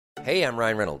Hey, I'm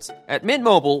Ryan Reynolds. At Mint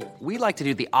Mobile, we like to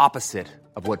do the opposite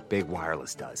of what Big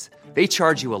Wireless does. They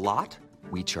charge you a lot,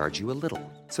 we charge you a little.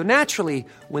 So naturally,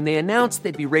 when they announced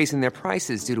they'd be raising their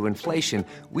prices due to inflation,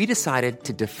 we decided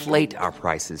to deflate our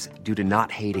prices due to not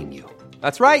hating you.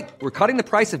 That's right. We're cutting the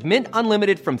price of Mint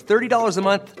Unlimited from $30 a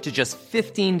month to just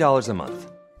 $15 a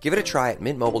month. Give it a try at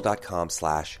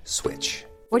mintmobile.com/switch.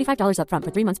 $45 up front for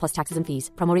 3 months plus taxes and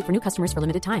fees. Promo rate for new customers for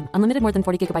limited time. Unlimited more than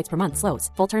 40 gigabytes per month. Slows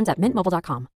full terms at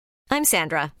mintmobile.com. I'm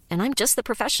Sandra, and I'm just the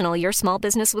professional your small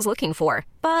business was looking for.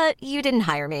 But you didn't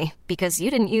hire me because you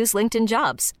didn't use LinkedIn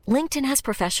Jobs. LinkedIn has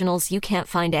professionals you can't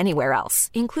find anywhere else,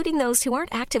 including those who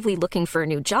aren't actively looking for a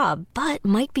new job, but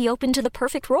might be open to the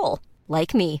perfect role,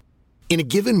 like me. In a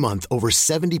given month, over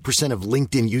 70% of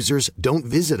LinkedIn users don't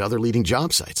visit other leading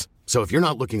job sites. So if you're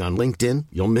not looking on LinkedIn,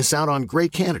 you'll miss out on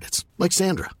great candidates like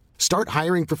Sandra. Start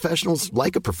hiring professionals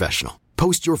like a professional.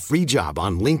 Post your free job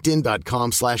on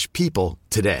linkedin.com/people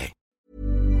today.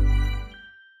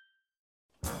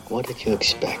 What did you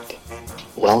expect?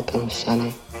 Welcome,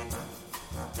 Sonny.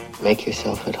 Make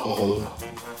yourself at home.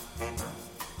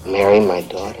 Marry my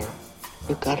daughter.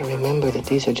 You've got to remember that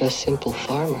these are just simple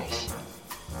farmers.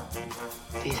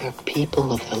 These are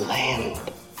people of the land.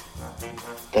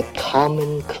 The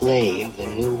common clay of the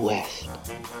New West.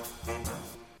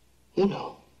 You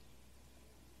know.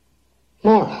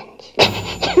 Morons.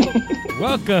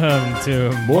 Welcome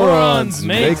to Morons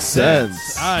Make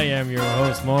Sense. I am your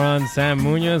host, Moron Sam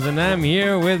Munoz, and I'm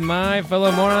here with my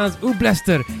fellow morons,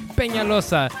 Ublester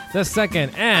Peñalosa II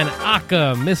and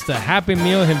Aka, Mr. Happy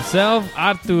Meal himself,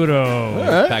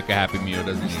 Arturo. Pack a Happy Meal,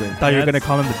 doesn't he? Thought you were going to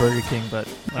call him the Burger King, but...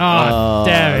 Oh,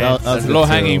 damn it. That's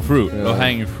low-hanging fruit. Yeah.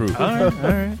 Low-hanging fruit. All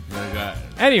right.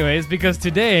 Anyways, because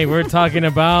today we're talking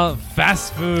about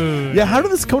fast food. Yeah, how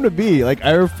did this come to be? Like,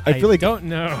 I feel like don't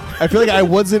know. I feel like I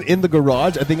wasn't in the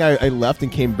garage. I think I left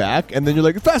and came back, and then you're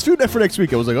like, fast food for next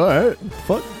week. I was like, all right,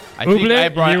 fuck. I think I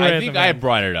brought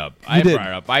it up. I brought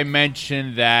it up. I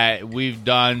mentioned that we've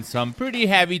done some pretty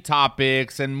heavy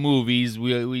topics and movies.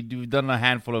 We've done a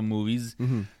handful of movies.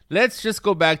 Mm-hmm. Let's just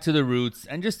go back to the roots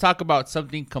and just talk about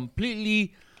something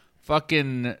completely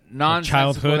fucking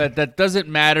nonsensical that doesn't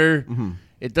matter. Mm-hmm.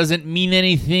 It doesn't mean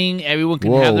anything. Everyone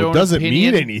can have their own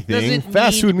opinion. Mean anything.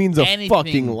 Fast food means a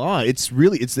fucking lot. It's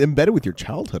embedded with your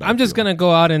childhood. I'm just going to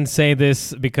go out and say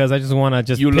this because I just want to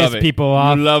piss people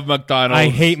off. You love McDonald's. I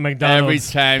hate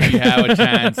McDonald's. Every time you have a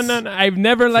chance. No, I've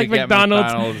never liked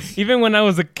McDonald's. Even when I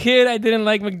was a kid, I didn't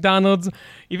like McDonald's.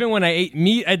 Even when I ate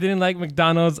meat, I didn't like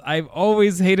McDonald's. I've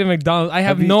always hated McDonald's. I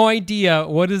have no idea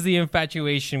what is the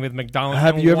infatuation with McDonald's.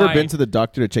 Have you ever been to the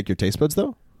doctor to check your taste buds,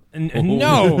 though?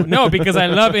 No, because I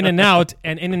love In-N-Out,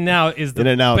 and In-N-Out is the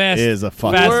best. Is a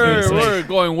fucking. We're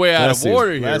going way out of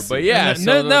order here, but yeah.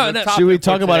 No. Should we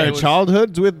talk about our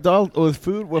childhoods with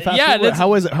food? With fast food?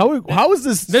 How is it? How is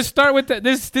this? Let's start with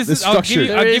this. I'll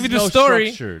give you the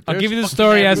story. I'll give you the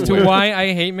story as to why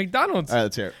I hate McDonald's. All right,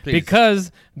 let's hear it. Please.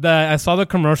 Because I saw the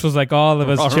commercials like all of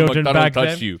us children back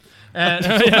then. You. And,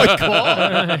 oh my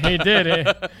God. He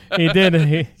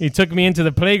did. He took me into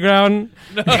the playground.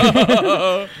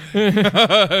 No.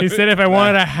 He said if I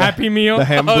wanted a Happy Meal. The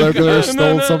hamburger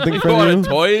stole something from you. You want a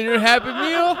toy in your Happy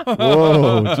Meal?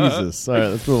 Whoa, Jesus. All right,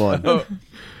 let's move on.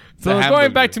 So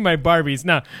going back to my Barbies.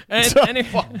 Now,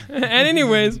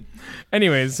 anyways,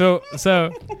 so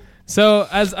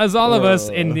as all of us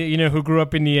in the, who grew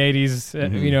up in the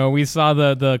 80s, we saw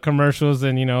the commercials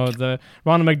and the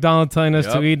Ronald McDonald telling us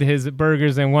to eat his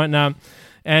burgers and whatnot,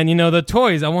 and the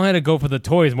toys. I wanted to go for the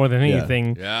toys more than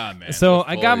anything. Yeah, man. So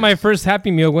I got my first Happy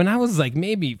Meal when I was like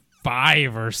maybe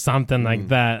 5 or something like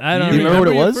that. I don't remember what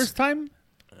it was. Your first time?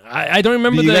 I don't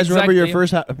remember. Do you the guys remember your name.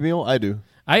 first Happy Meal? I do.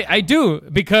 I do,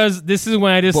 because this is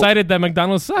when I decided that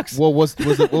McDonald's sucks. What was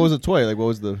the toy? Like, what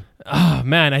was the? Oh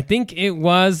man, I think it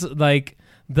was like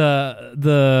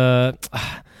the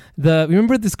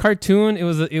remember this cartoon? It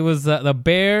was the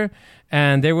bear,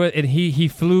 and he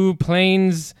flew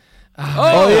planes.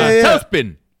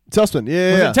 Tailspin. Tailspin,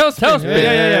 yeah.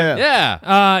 Tailspin.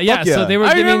 Yeah. So they were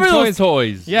I giving remember those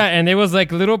toys. Yeah, and it was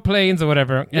like little planes or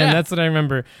whatever, and that's what I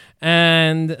remember.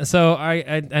 And so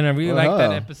I really liked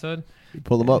that episode. You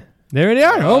pull them up. There they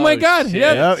are. Oh my God. Shit.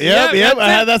 Yep.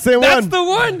 I had that same one. That's the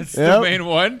one. That's the main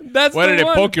one. That's what, the did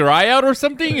one. it poke your eye out or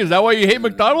something? Is that why you hate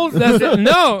McDonald's?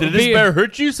 No. Did this bear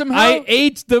hurt you somehow? I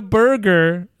ate the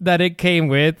burger that it came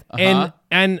with, and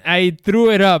I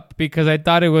threw it up because I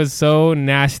thought it was so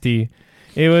nasty.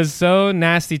 It was so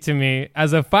nasty to me.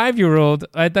 As a 5-year-old,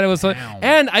 I thought it was so...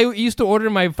 And I used to order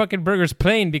my fucking burgers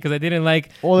plain because I didn't like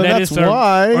lettuce that's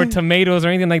why. or tomatoes or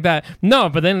anything like that. No,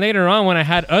 but then later on when I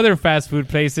had other fast food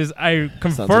places, I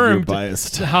confirmed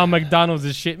how McDonald's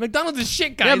is shit. McDonald's is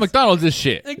shit, guys. Yeah, McDonald's is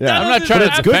shit. McDonald's I'm not is trying to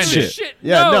absolute defend it. shit.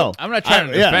 Yeah, no. I'm not trying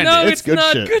to defend No, it. it's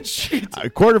not good shit. A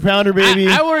quarter pounder, baby.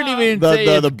 I wouldn't even say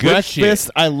it's the good breakfast. shit.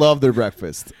 I love their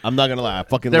breakfast. I'm not gonna lie. I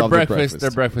fucking love their breakfast.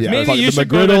 Their breakfast. Yeah, Maybe fucking you the should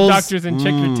go to the McGriddles. doctors and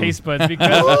check your taste buds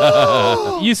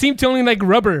because you seem to only like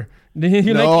rubber.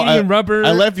 You like eating rubber.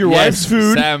 I left your wife's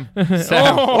food. Sam.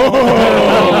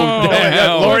 Oh,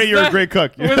 damn. Lori, you're a great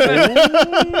cook.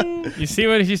 You see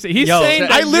what he said? He's saying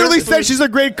that I literally your said food- she's a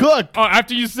great cook. Oh,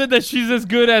 after you said that she's as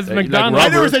good as Like McDonald's. I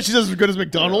never said she's as good as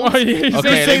McDonald's. Oh, yeah, you I'm said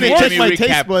just saying they let check me my recap.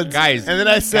 taste buds. Guys, and then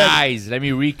I said, let me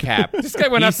recap. This guy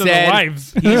went He after said- the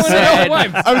wives. he went after said- the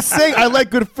wives. I'm saying I like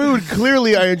good food.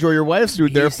 Clearly, I enjoy your wife's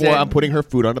food. Therefore, said- I'm putting her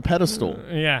food on a pedestal.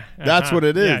 Yeah, That's what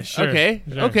it is. Yeah, sure. Okay,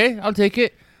 Sure. okay, I'll take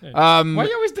it. Why are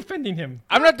you always defending him?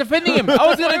 I'm not defending him. I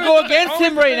was gonna go against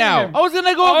him right now. I was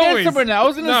gonna go against him right now. I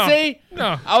was gonna say,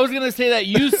 I was gonna say that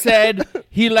you said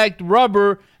he liked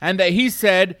rubber, and that he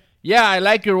said, "Yeah, I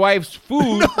like your wife's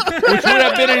food," which would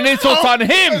have been an insult on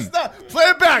him. Play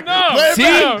it back. No. Play it See,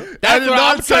 back. that's I did what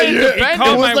not I'm say trying to it. defend.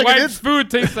 Call It was my like an wife's food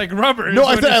tastes like rubber. No, is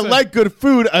I what said he I like good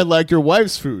food. I like your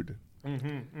wife's food. So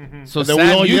And then we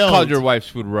all Sam, you yelled. called your wife's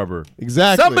food rubber.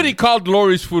 Exactly. Somebody called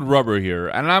Lori's food rubber here,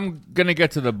 and I'm gonna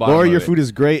get to the bottom. Laura, of your it. food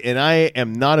is great, and I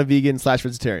am not a vegan /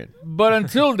 vegetarian. But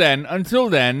until then,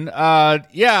 I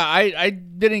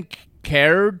didn't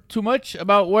care too much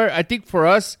about where. I think for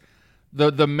us,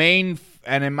 the main,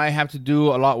 and it might have to do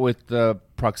a lot with the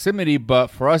proximity, but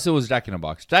for us it was Jack in the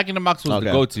Box. Jack in the Box was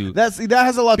the go-to. That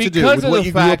has a lot to do because with of what the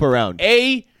you fact, grew up around.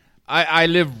 I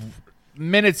live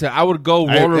minutes. I would go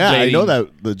rollerblading. Yeah, I know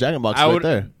that the Jack in the Box I right would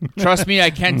there. trust me. I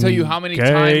can't tell you how many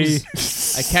times.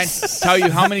 I can't tell you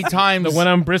how many times. The one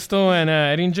on Bristol and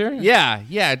Edinger?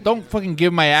 Yeah. Don't fucking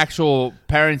give my actual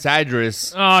parents'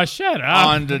 address. Oh, shut up.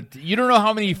 On the, you don't know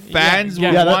how many fans Yeah,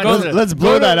 would yeah, want to. Let's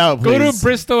blow that out, Go please. to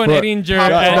Bristol and Edinger.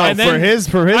 and for then his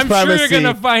I'm privacy. sure you're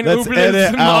going to find let's Ublin's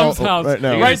edit mom's out house. right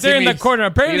now. Right there in the corner.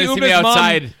 Apparently, You're gonna see me Ublin's mom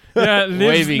outside lives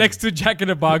waving. next to Jack in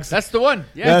the Box. That's the one.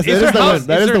 Yeah. Yes, Is it her is the house- one.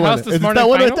 That is is her the one. house the It's Smart that and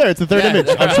one right Final? there. It's the third Yeah, image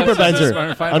that's on the Smart and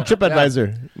TripAdvisor. Final. On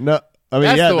TripAdvisor. No, I mean,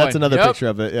 That's yeah, the that's one. another Yep. picture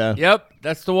of it. Yeah. Yep,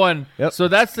 that's the one. Yep. So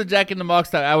that's the Jack in the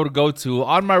Box that I would go to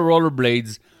on my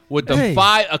rollerblades with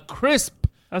the a crisp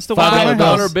That's the one.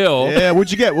 $5 bill. Yeah. What'd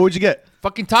you get? What would you get?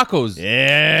 Fucking tacos.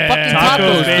 Yeah. Fucking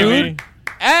tacos, dude.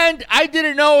 And I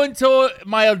didn't know until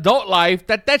my adult life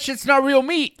that shit's not real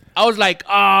meat. I was like,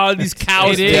 oh, these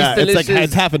cows taste Yeah, delicious.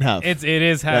 it's half and half. It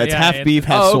is half. Yeah, it's yeah, half beef,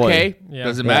 half Oh, soy. okay. Yeah.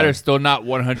 Doesn't Yeah. matter. It's still not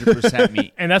 100%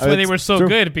 meat. And that's why they It's were so true.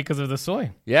 good because of the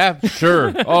soy. Yeah,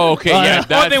 sure. Oh, okay. Yeah.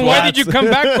 Oh, then why did you come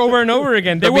back over and over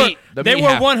again? They The were meat- the they meat were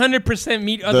half. 100%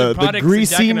 meat other The products.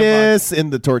 greasiness in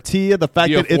the tortilla, the fact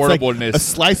The that it's like affordableness. a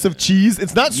slice of cheese.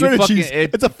 It's not You shredded fucking- cheese.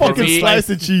 it- It's a for fucking me- slice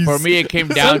of cheese. For me, it came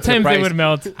down to Sometimes price. they would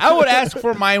melt. I would ask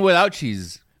for mine without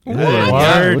cheese.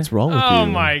 Yeah, what's wrong with you? Oh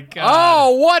my god!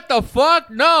 Oh, what the fuck?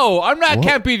 No, I'm not. What?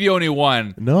 Can't be the only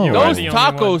one. No. You are those the only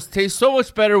one. tacos taste so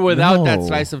much better without No. that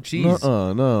slice of cheese.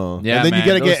 No. Yeah, and then man, you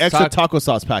gotta get those extra taco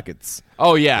sauce packets.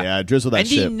 Oh yeah, Yeah, drizzle that and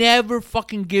shit. they never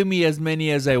fucking give me as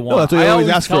many as I want. that's what you I always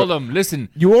always ask tell for. them, listen.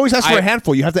 You always ask for I- a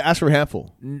handful. You have to ask for a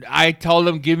handful. I tell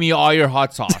them, give me all your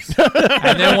hot sauce.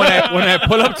 And then when I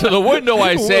pull up to the window,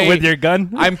 I say, With your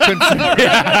gun? I'm concerned.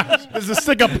 There's a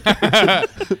stick up.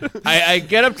 I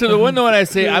get up to the window and I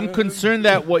say, I'm concerned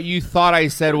that what you thought I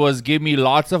said was give me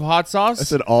lots of hot sauce. I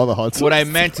said all the hot sauce. What I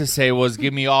meant to say was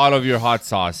give me all of your hot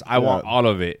sauce. I want all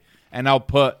of it. And I'll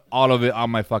put all of it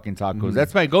on my fucking tacos.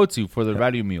 That's my go-to for the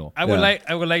value meal. I would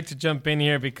like to jump in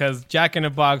here because Jack in the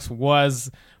Box was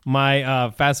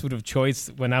my fast food of choice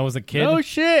when I was a kid. Oh,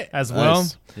 shit. As well.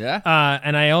 Nice. Yeah.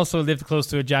 And I also lived close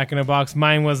to a Jack in the Box.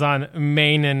 Mine was on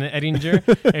Main and Edinger.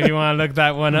 If you want to look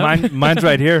that one up. Mine's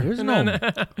right here.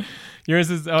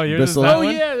 Yours is yours Bristol. is that Oh,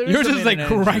 one? yeah, there is yours some is like in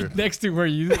Edinger. right next to where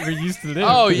you used to live.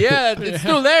 Oh, yeah. It's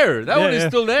still there. That one is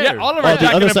still there. Yeah, all of Oh, our the Jack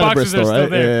in other the side of Boxes Bristol, are still right?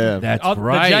 there. Yeah. That's All,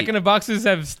 right. The Jack in the Boxes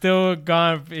have still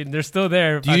gone. They're still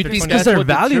there. Do you after think 20 Because that's they're what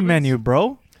the value trip is? menu,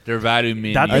 bro. Their value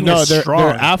menu. That I thing know is they're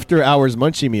strong. after hours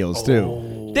munchie meals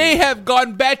too. They have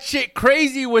gone batshit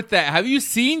crazy with that. Have you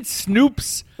seen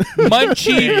Snoop's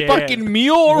Munchie fucking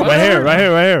meal? Or Right here, right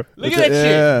here, right here. Look at that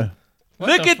Yeah. shit.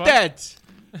 Look the at fuck? that.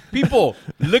 People,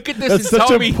 look at this That's and such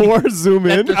tell a me poor zoom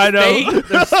that in. the I know. state,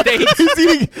 the state. He's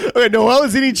eating. Okay, Noel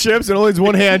is eating chips and only he's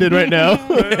one-handed right now.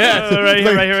 Yeah, right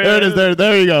here, right here. There it is.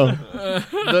 There you go.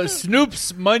 The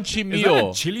Snoop's Munchie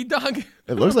Meal. chili dog?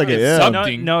 It looks like it. Yeah.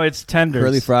 something. No, it's tenders.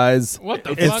 Curly fries. What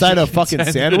the Inside fuck? a fucking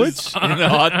sandwich. In a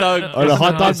hot dog. Or the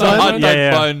hot dog It's a hot bun. dog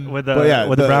Yeah, bun. with But yeah,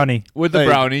 the the- brownie. With the Like,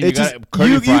 brownie. You it's got just-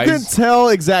 curly you fries. can tell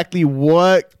exactly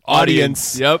what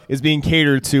Audience, audience yep. is being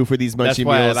catered to for these That's munchie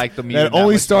why I meals. like them that even that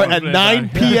only much start more. at 9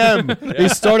 p.m. They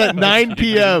start at 9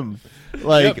 p.m.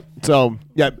 Like, so,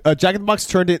 yeah, Jack in the Box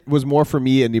was more for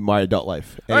me in my adult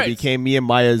life. And Right. it became me and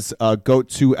Maya's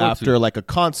go-to after like a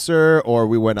concert or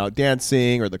we went out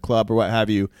dancing or the club or what have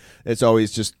you. It's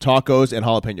always just tacos and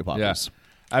jalapeno poppers.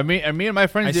 Yeah. Me and my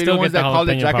friends I are the still only ones get the that called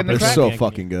it jalapeno Jack in the They're poppers. Crack. so Yeah.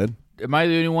 fucking good. Am I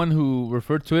the only one who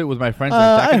referred to it with my friends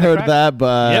as Jack I in the heard Crack? that,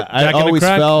 but Yep, I Jack in the always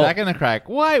Crack. felt... Jack in the Crack.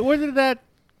 Why? Where did that?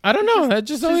 I don't know. That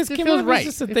just always it came feels out. right.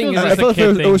 It's just a It thing. feels It's right. I just felt a like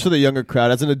kid it thing. was for the younger crowd.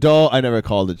 As an adult, I never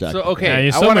called it Jack. So okay, Yeah,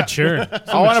 you're I so wanna, mature. I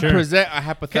want to mature. present a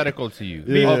hypothetical to you.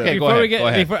 Yeah. Okay, go Before ahead. we get, go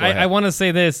ahead. before, go ahead. I want to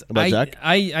say this. About Jack?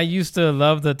 I used to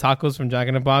love the tacos from Jack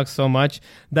in the Box so much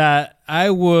that I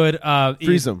would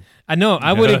Freeze them. I know.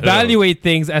 I would evaluate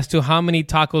things as to how many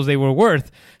tacos they were worth.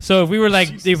 So if we were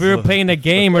if we were playing a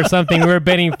game or something, we were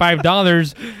betting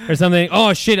 $5 or something.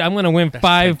 Oh shit! I'm gonna win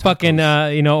 5 fucking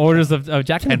orders of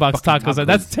Jack in the Box tacos.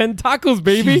 That's 10 tacos,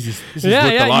 baby. This is worth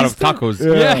a lot of tacos.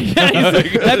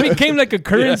 That became like a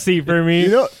currency for me. You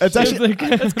know, it's actually...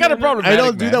 It's kind of problematic. I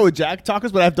don't do that with Jack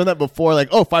tacos, but I've done that before. Like,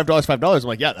 oh, $5. I'm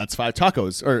like, yeah, that's 5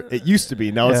 tacos. Or it used to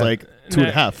be. Now it's Yeah. like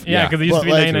 2.5. Yeah, because it used to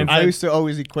be But, 99 I cents. used to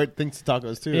always equate things to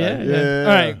tacos too. Yeah, Like, yeah. All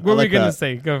right, what I were we like gonna that.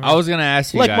 say? Go for I was gonna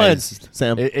ask you Like guys. mine,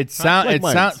 Sam. It sound Like it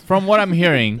mine. sound from what I'm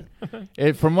hearing.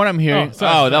 From what I'm hearing. Oh,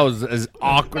 sorry. That was as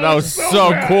awkward. That was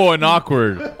so cool and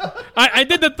awkward. I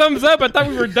did the thumbs up. I thought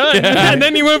we were done, and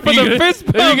then he went for the fist Are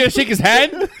you bump. gonna shake his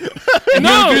hand? And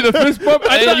No. you do the fist bump,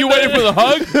 and then you went in for the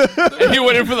hug, and he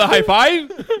went in for the high five,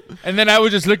 and then I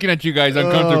was just looking at you guys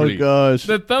uncomfortably. Oh gosh.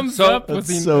 The thumbs So- up was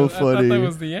That's the so I thought funny. that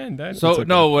was the end. So okay.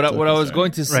 no, what It's I okay, was sorry.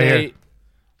 going to Right say, here.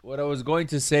 what I was going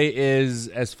to say is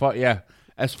as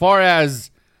far as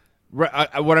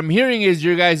what I'm hearing is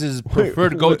your guys'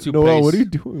 preferred go-to Noel, place. what are you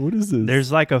doing? What is this?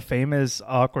 There's like a famous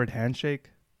awkward handshake.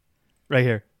 Right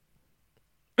here.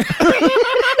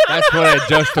 That's what I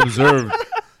just observed.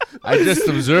 I just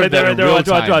observed that in real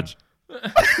time. Watch.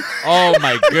 Oh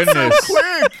my goodness.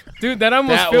 dude, that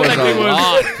almost That felt was like a it was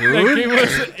lot, like dude.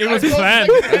 it was planned.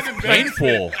 That's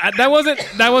painful.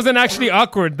 That wasn't actually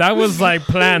awkward. That was like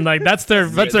planned. Like that's their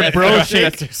bro shake.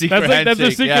 That's their secret That's their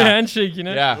handshake, secret yeah. handshake. You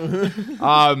know. Yeah.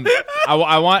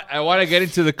 I want to get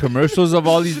into the commercials of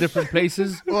all these different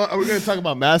places. Well, are we going to talk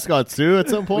about mascots too at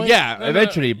some point? Yeah,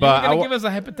 eventually. You But were I gonna wa- give us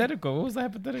a hypothetical. What was the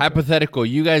hypothetical? hypothetical,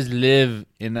 you guys live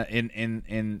in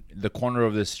the corner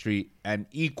of the street and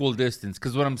equal distance.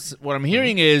 Because what I'm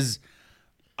hearing is,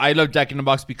 I love Jack in the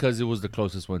Box because it was the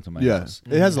closest one to my Yeah, house.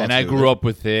 it has a lot and to I do with grew it. up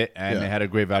with it, and Yeah. it had a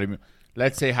great value.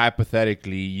 Let's say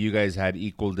hypothetically, you guys had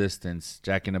equal distance: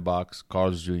 Jack in the Box,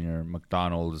 Carl's Jr.,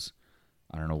 McDonald's,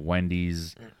 I don't know,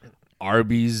 Wendy's,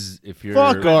 Arby's. If you're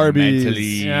Fuck Arby's. mentally,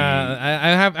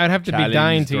 Yeah, I'd have to be challenged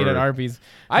dying to eat at or- Arby's.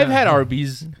 I've had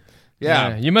Arby's.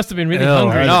 Yeah. You must have been really Ew.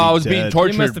 hungry. No, I was Dead. being You must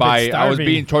tortured have been by starving.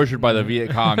 the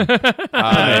Viet Cong. It was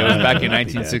back in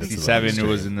 1967. It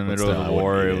was in the middle of the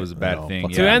war. It was a bad thing.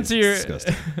 To Yeah.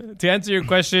 answer your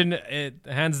question,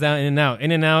 hands down, In-N-Out.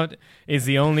 In-N-Out is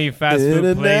the only fast food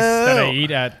In-N-Out. place that I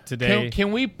eat at today.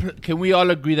 Can we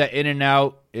all agree that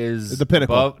In-N-Out is The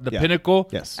pinnacle. above the Yeah. pinnacle?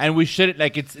 Yes. And we should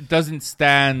it doesn't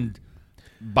stand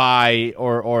by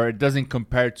or it doesn't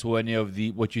compare to any of the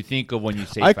what you think of when you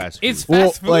say fast food. It's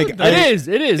fast food. like, though. It is,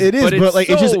 It is, but like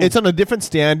so, it's on a different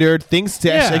standard. Things to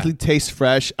Yeah. actually taste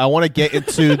fresh. I want to get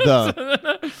into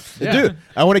the Yeah. dude.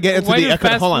 I want to get into Why the does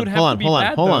fast hold food on, have to be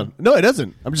bad, hold though? on. No, it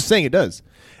doesn't. I'm just saying it does.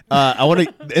 I want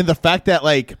to, and the fact that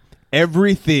like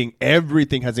everything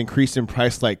has increased in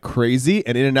price like crazy,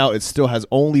 and In-N-Out it still has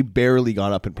only barely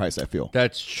gone up in price. I feel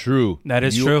That's true. That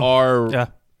is you true. Are, Yeah.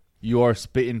 You are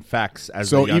spitting facts as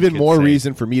so. the young Even kids more say.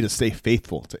 reason for me to stay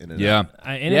faithful to In-N-Out. Yeah.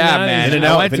 In-N-Out Yeah, is- man.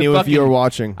 In-N-Out. I went If to any of you fucking- are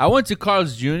watching, I went to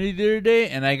Carl's Jr. the other day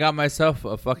and I got myself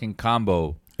a fucking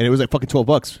combo. and it was like fucking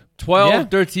 $12. 12, Yeah.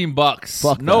 13 bucks.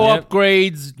 Fuck no that. Yep.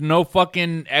 upgrades, no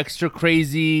fucking extra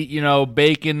crazy,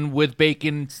 bacon with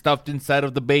bacon stuffed inside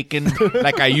of the bacon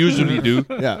like I usually do.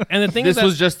 Yeah, And the thing This is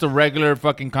was just a regular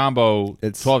fucking combo.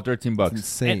 It's 12, 13 bucks.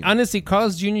 insane. and honestly,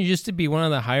 Carl's Jr. used to be one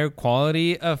of the higher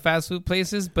quality fast food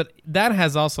places, but that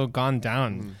has also gone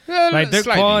down. Yeah, Like their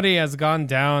slightly. quality has gone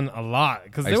down a lot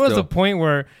because I there was still- a point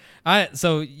where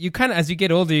So you kind of, as you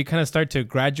get older, you kind of start to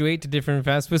graduate to different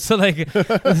fast foods. So like,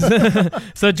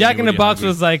 so Jack in the Box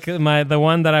was like the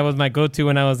one that I was my go-to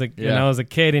when I was a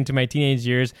kid into my teenage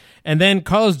years, and then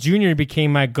Carl's Jr.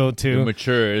 became my go-to.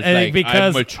 Mature, it's and like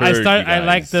because I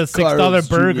liked the $6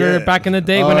 burger back in the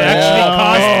day when it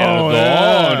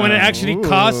actually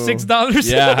cost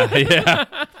 $6. Yeah.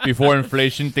 Before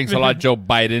inflation, thanks a lot, Joe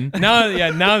Biden. Now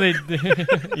they,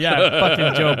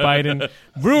 fucking Joe Biden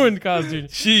ruined Carl's Jr.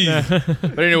 Jeez.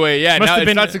 But anyway, now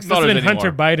it's not $6 must have been anymore.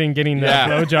 Hunter Biden getting the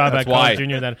blowjob at Carl's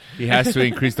Jr. Then he has to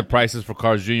increase the prices for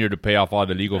Carl's Jr. to pay off all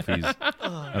the legal fees.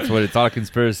 That's what it's all a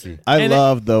conspiracy. I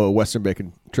love the Western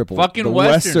bacon triple. Fucking the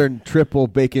Western triple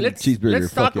bacon cheeseburger.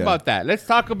 Let's talk about that. Let's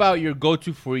talk about your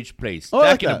go-to for each place. Oh,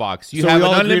 Jack in the Box. You have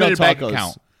an unlimited bank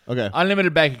account. Okay.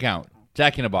 Unlimited bank account.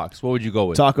 Jack in the Box. What would you go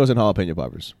with? Tacos and jalapeno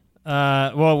poppers.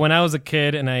 Well, when I was a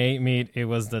kid and I ate meat, it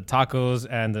was the tacos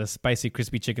and the spicy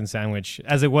crispy chicken sandwich,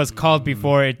 as it was called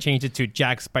before it changed it to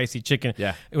Jack's Spicy Chicken.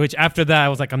 Yeah. Which after that I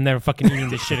was like, I'm never fucking eating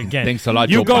this shit again. Thanks a lot,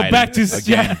 You Joe go Biden. back to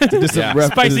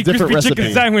spicy crispy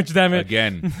chicken sandwich. Damn it.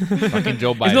 Again. Fucking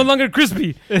Joe Biden. It's no longer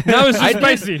crispy. Now it's just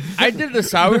spicy. I did the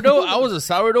sourdough. I was a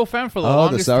sourdough fan for the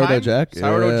longest time. the sourdough Jack.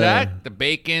 Sourdough Jack, the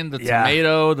bacon, the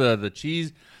tomato, the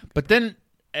cheese. But then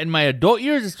in my adult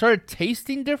years, it started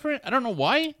tasting different. I don't know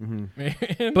why.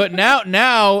 But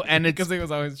now, and it's because it was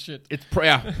always shit. It's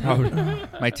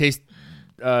my taste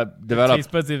developed.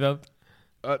 Taste buds developed.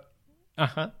 Go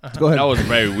ahead. That was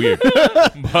very weird.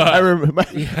 I remember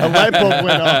a light bulb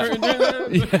went off.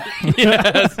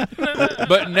 Yes.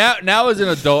 But now as an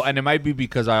adult, and it might be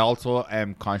because I also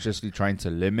am consciously trying to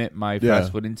limit my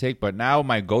fast food intake, but now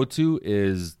my go-to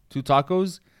is 2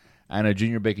 tacos and a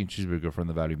junior bacon cheeseburger from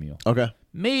the value meal. Okay.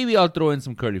 Maybe I'll throw in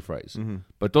some curly fries.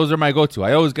 But those are my go-to.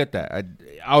 I always get that.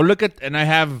 I'll look at, and I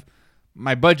have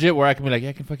my budget where I can be like,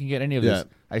 I can fucking get any of this.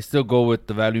 I still go with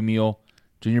the value meal,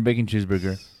 junior bacon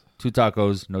cheeseburger, 2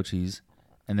 tacos, no cheese,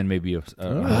 and then maybe a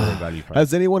value fry.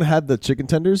 Has anyone had the chicken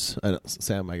tenders?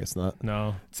 Sam, I guess not.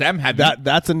 No. Sam had that.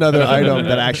 That's another item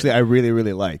that actually I really,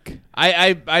 really like.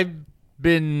 I've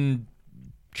been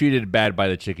treated bad by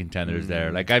the chicken tenders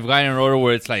there. Like I've gotten an order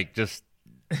where it's like just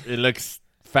it looks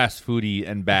fast foody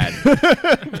and bad.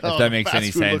 If that makes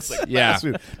any sense. Like yeah.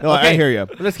 No, I hear you.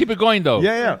 Let's keep it going though.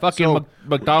 Yeah. Fucking So,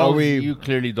 McDonald's. You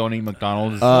clearly don't eat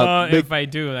McDonald's. If I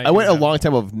do, I went a long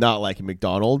time of not liking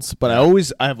McDonald's, but I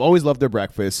have always loved their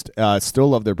breakfast. Still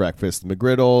love their breakfast.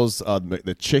 McGriddles,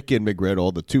 the chicken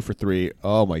McGriddle, the 2 for $3.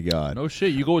 Oh my god. No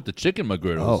shit. You go with the chicken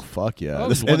McGriddles. Oh fuck yeah. Oh,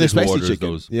 And the spicy orders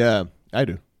chicken. those. Yeah, I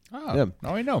do. Oh, Yeah.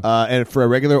 now I know. And for a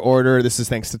regular order, this is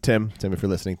thanks to Tim. Tim, if you're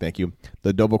listening, thank you.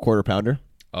 The double quarter pounder.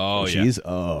 Oh yeah. Cheese.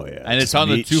 Oh yeah. And it's Just on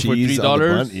the meat, 2 for cheese on the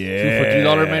bun. $3. Yeah. 2 for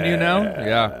 $3 menu now.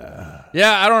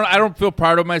 Yeah. I don't feel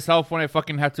proud of myself when I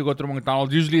fucking have to go through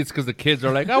McDonald's. Usually it's because the kids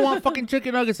are like, I want fucking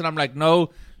chicken nuggets, and I'm like,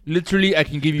 no. Literally, I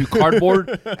can give you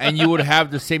cardboard, and you would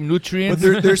have the same nutrients.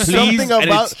 But there's please, something and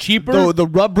about it's cheaper. the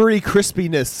rubbery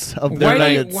crispiness of their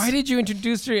nuggets. Why did you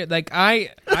introduce her? Like I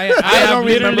don't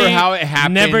remember how it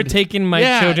happened. Never taken my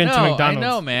children to McDonald's. I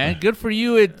know, man. Good for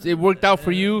you. It worked out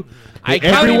for you. I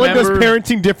can't Everyone does remember-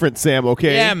 parenting different, Sam.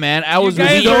 Okay. Yeah, man. I was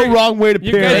guys with There's are- no wrong way to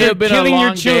You guys parent. May are have been a killing your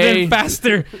long children day.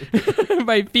 faster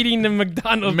by feeding them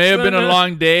McDonald's. May have been a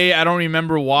long day. I don't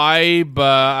remember why, but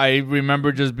I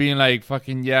remember just being like,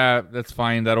 fucking, yeah, that's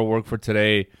fine. That'll work for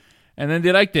today. And then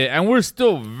they liked it. And we're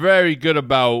still very good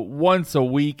about once a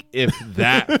week, if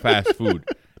that, fast food.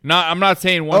 I'm not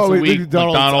saying once a week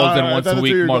McDonald's and once a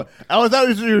week. I was thought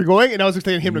you were going, and I was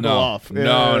expecting him to go off.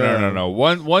 No.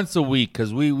 Once a week,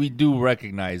 because we do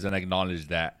recognize and acknowledge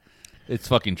that. It's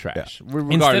fucking trash.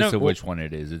 Regardless of which one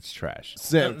it is, it's trash.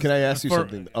 Sam, can I ask you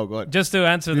something? Oh, go ahead. Just to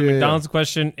answer the McDonald's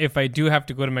question, if I do have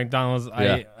to go to McDonald's,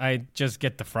 I just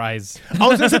get the fries. I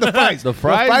was going to say the fries. The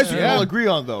fries, we all agree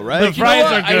on, though, right? The fries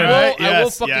are good. I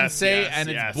will fucking say, and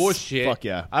it's bullshit. Fuck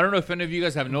yeah. I don't know if any of you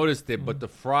guys have noticed it, but the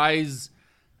fries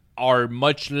are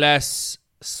much less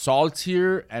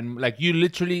saltier, and like you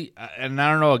literally, and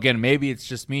I don't know, again, maybe it's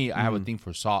just me, I have a thing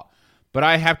for salt, but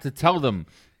I have to tell them,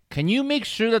 can you make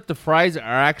sure that the fries are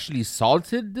actually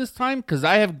salted this time? Because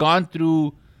I have gone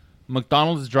through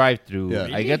McDonald's drive-thru. Yeah.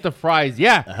 I get the fries.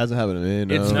 Yeah. It hasn't happened to me.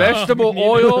 No. It's vegetable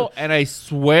oil, and I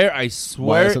swear Why it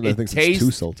something I think it's tastes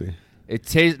too salty. It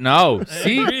tastes no.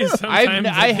 See, Sometimes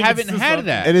I think haven't it's had just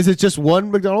that. And is it just one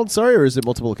McDonald's, sorry, or is it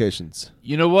multiple locations?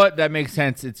 You know what? That makes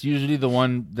sense. It's usually the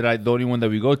only one that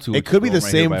we go to. It could be the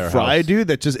same fry dude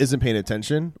that just isn't paying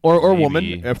attention, or Maybe.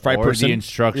 woman, a fry or person. the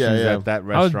instructions at that How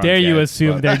restaurant. dare you get,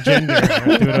 assume but- their gender,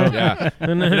 Arturo? Yeah.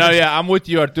 No, yeah, I'm with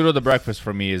you. Arturo, the breakfast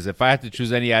for me is if I had to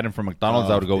choose any item from McDonald's,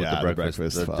 I would go with yeah, the the breakfast.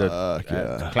 breakfast. The Fuck,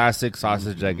 yeah. classic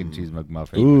sausage, egg, and cheese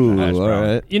McMuffin. Ooh, Hash all brown.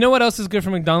 right. You know what else is good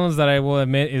from McDonald's that I will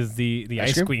admit is the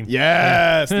ice cream.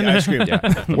 Yes, the ice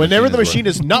cream. Whenever the machine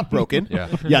is not broken,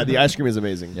 Yeah. the ice cream is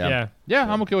amazing. Yeah.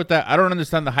 Yeah, I'm okay with that. I don't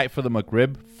understand the hype for the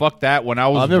McRib. Fuck that. When I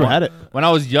was I've never had it. When I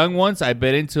was young once, I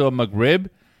bit into a McRib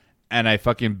and I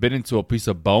fucking bit into a piece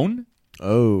of bone.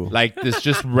 Oh. Like this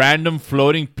just random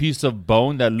floating piece of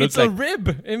bone that looks It's like a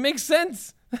rib. It makes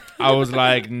sense. I was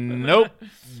like, nope.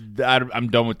 I'm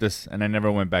done with this, and I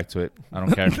never went back to it. I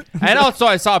don't care. And also,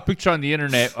 I saw a picture on the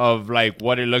internet of like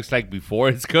what it looks like before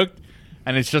it's cooked,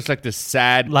 and it's just like this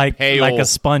sad, pale, like a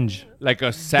sponge. like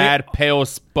a sad, pale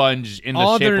sponge in the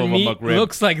All shape their of a meat McRib.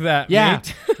 looks like that. yeah,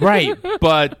 mate. right.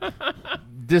 But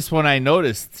this one I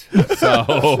noticed,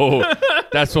 so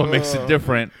that's what makes it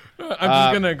different. I'm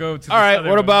just gonna go to. All this right, other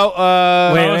what one.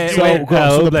 about Wait, so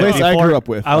the Oblak, place I grew up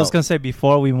with. I was gonna say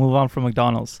before we move on from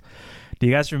McDonald's. Do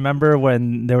you guys remember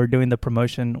when they were doing the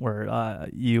promotion where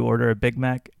you order a Big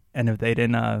Mac and if they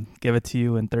didn't give it to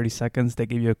you in 30 seconds, they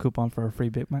give you a coupon for a free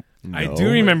Big Mac? I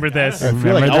do remember this. I feel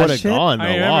Remember like I that would have shit? gone. I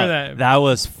a remember lot. that. That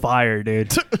was fire,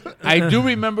 dude. I do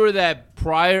remember that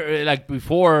prior, like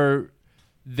before,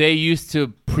 they used to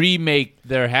pre-make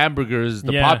their hamburgers,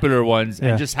 the Yeah. popular ones, Yeah.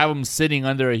 and just have them sitting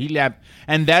under a heat lamp.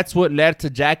 And that's what led to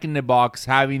Jack in the Box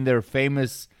having their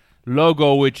famous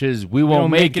logo, which is "We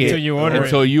won't make it till you order it."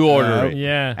 until you order it."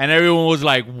 Yeah. And everyone was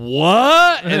like,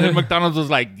 "What?" And then McDonald's was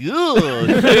like,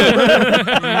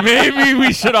 "Ugh, maybe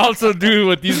we should also do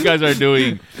what these guys are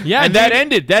doing." Yeah, and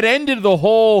dude. that ended the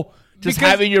whole just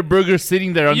Because having your burger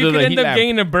sitting there under You the could heat end up lamp.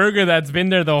 getting a burger that's been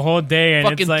there the whole day, and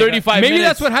Fucking it's like 35 maybe minutes.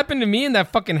 that's what happened to me in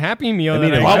that fucking Happy Meal. I mean,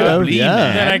 that it I got. probably, yeah.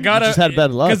 man. That I got You just had bad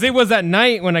luck. because it was at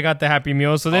night when I got the Happy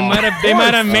Meal, so they might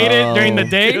have made it during the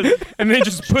day, and they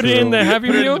just put it in the Happy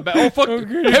Put it in Meal. the ba- oh fuck!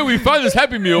 Hey, we found this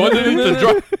Happy Meal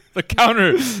underneath the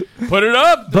counter. Put it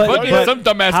up. Fucking some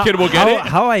dumbass kid will get it.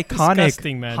 How iconic!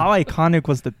 Disgusting, man. How iconic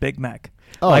was the Big Mac?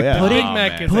 Oh, like yeah. putting, Oh,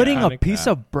 Mac man. is putting a iconic. piece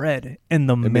of bread in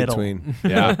the In middle. between.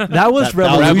 Yeah. That was That was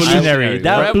revolutionary. revolutionary.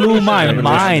 That blew my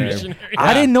Revolutionary. mind.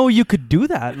 I didn't know you could do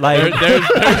that. Like,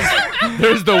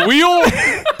 There's the wheel.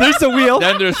 there's the wheel.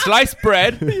 Then there's sliced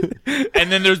bread,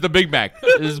 and then there's the Big Mac.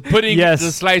 There's putting Yes,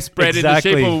 the sliced bread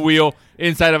exactly. in the shape of a wheel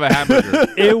inside of a hamburger.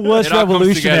 It was It all comes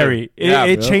revolutionary. together. Yeah.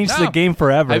 It changed the No. game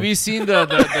forever. Have you seen the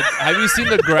Have you seen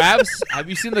the graphs? Have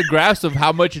you seen the graphs of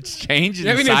how much it's changed You in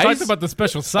haven't even size? talked about the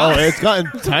special Oh, sauce. it's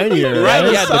gotten tinier. Right?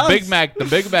 Yeah, the Sauce? Big Mac. The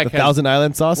Big Mac The has Thousand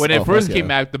Island sauce. when Oh, it first fuck came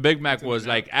yeah. out, the Big Mac was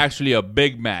like actually a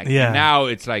Big Mac. Yeah. And now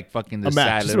it's like fucking the A Mac,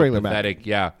 sad just a little regular Mac. pathetic.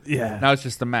 Yeah. Yeah. Now it's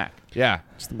just a Mac. Yeah.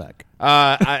 It's the Mac.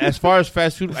 As far as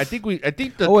fast food, I think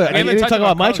the Oh wait, I haven't didn't talked talk about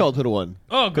about my college. childhood one.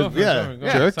 Oh, go for Yeah, it.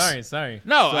 yeah. Jerks. Sorry.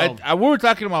 no. We were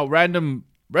talking about random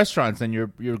restaurants and your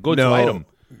go-to item.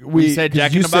 We said 'cause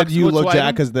Jack in you the said Box you go-to looked item?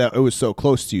 Jack because it was so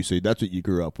close to you, so that's what you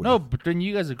grew up with. No, but then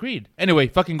you guys agreed. Anyway,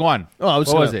 fucking go on. Oh, I was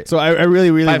what gonna- was it? So I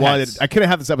really, really Five wanted. Hats. I couldn't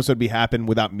have this episode be happen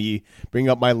without me bringing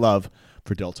up my love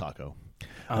for Del Taco.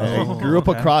 I grew up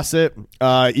across it.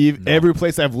 Every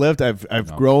place I've lived,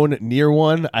 I've grown near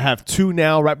one. I have two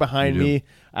now right behind me.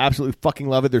 I absolutely fucking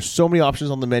love it. There's so many options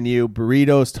on the menu: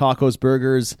 burritos, tacos,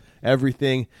 burgers,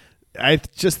 everything. I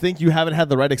just think you haven't had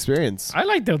the right experience. I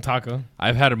like Del Taco.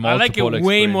 I've had I multiple like it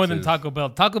way more than experiences. Taco Bell.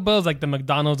 Taco Bell is like the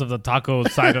McDonald's of the taco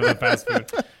side of the fast food.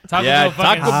 Taco Yeah, Bell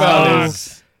fucking Taco Bell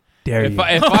sucks. Dare If you?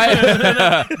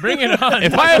 I Bring it on.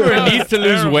 if I ever Taco Bell need is to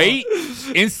lose terrible. weight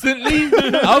instantly,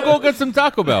 I'll go get some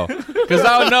Taco Bell because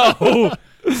I'll know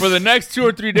for the next 2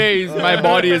 or 3 days my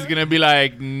body is gonna be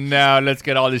like, no, let's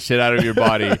get all this shit out of your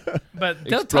body. But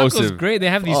Del Taco's Explosive. great. They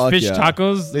have these Fuck fish yeah.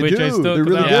 tacos, They which do. I still They're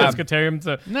really I'm good. pescatarian,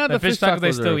 so No, the the fish fish tacos I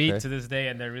tacos still are eat okay. to this day,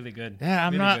 and they're really good. Yeah,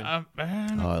 I'm Really not. good.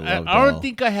 I love I don't Del.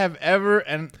 think I have ever.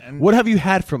 And What have you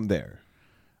had from there?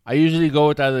 I usually go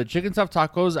with either chicken stuffed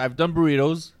tacos. I've done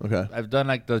burritos. Okay. I've done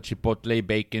like the chipotle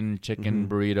bacon chicken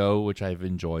burrito, which I've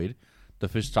enjoyed. The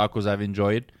fish tacos I've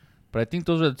enjoyed. But I think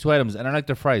those are the two items, and I like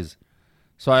their fries.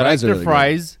 So I like Fries are their really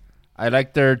fries. I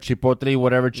like their chipotle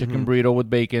whatever chicken burrito with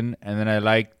bacon, and then I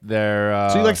like their.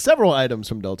 So you like several items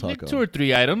from Del Taco? like 2 or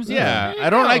 3 items. Yeah, There you I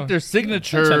don't go. like their Such a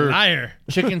signature liar.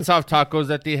 chicken soft tacos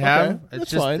that they have. Okay, It's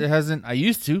that's just fine. it hasn't. I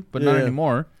used to, but not Yeah.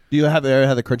 anymore. Do you have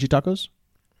the crunchy tacos?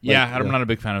 I'm not a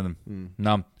big fan of them.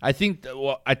 No, I think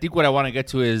what I want to get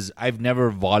to is I've never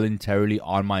voluntarily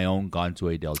on my own gone to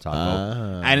a Del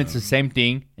Taco, and it's the same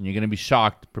thing. And you're gonna be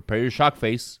shocked. Prepare your shock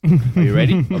face. Are you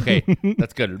ready? Okay,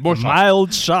 that's good. More shock.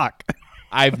 Mild shock.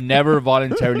 I've never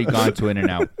voluntarily gone to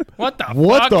In-N-Out. What the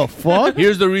What the fuck?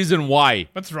 Here's the reason why.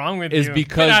 What's wrong with Is you?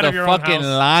 because Get out of the your own fucking house.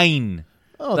 line.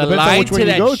 Oh, The depends on line which one to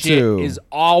you that go shit to. is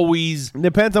always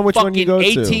Depends on which one you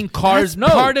fucking go 18 to. cars. No,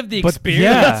 Part of the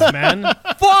experience, man.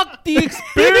 fuck the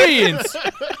experience.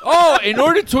 In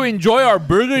order to enjoy our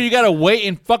burger, you gotta wait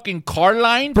in fucking car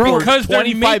line for Because they're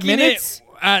 25 making minutes.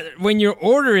 it when you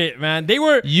order it, man. They've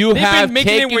You have been making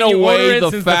taken it when you order away it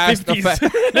the since fast. the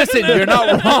 50s. Listen, you're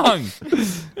not wrong.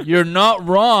 You're not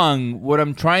wrong. What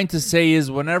I'm trying to say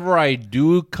is, whenever I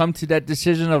do come to that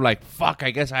decision of like, fuck, I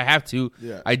guess I have to.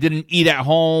 Yeah. I didn't eat at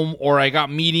home, or I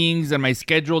got meetings and my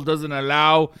schedule doesn't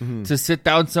allow to sit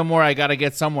down somewhere. I gotta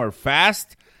get somewhere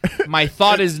fast. My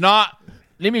thought is not,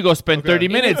 let me go spend 30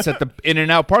 minutes at the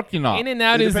In-N-Out parking lot.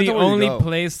 In-N-Out It is depends the on where you only go.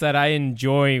 place that I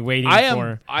enjoy waiting I am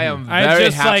for. very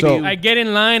just happy. like I get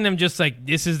in line. I'm just like,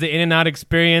 this is the In-N-Out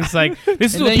experience. Like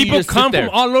this is And what then you people just sit come there.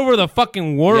 from all over the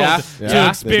fucking world Yeah. to Yeah.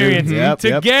 experience. They do. Yep, to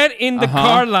yep. get in the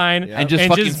car line And just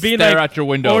fucking be stare like, out your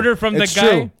window. Order from It's the guy.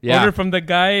 true. Yeah. Order from the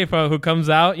guy who comes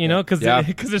out. You know, because Yeah.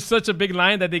 there's such a big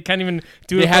line that they can't even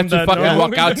do They it have from to the fucking normal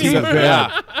walk out to you. window.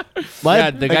 Yeah.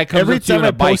 The guy comes every up to you time on I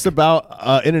a bike. post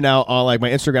about In-N-Out on like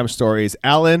my Instagram stories,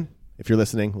 Alan, if you're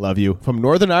listening, love you, from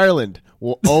Northern Ireland,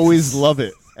 will always love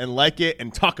it and like it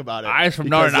and talk about it. I's from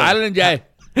Because Northern of- Ireland, yeah.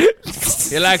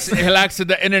 He likes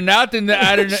the In-N-Out in the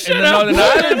Northern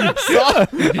Ireland.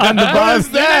 On the bus,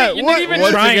 that You're not even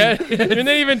Once trying. again. You're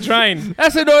not even trying.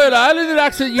 That's a Northern Ireland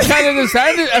accent. You can't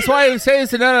understand it. That's why I say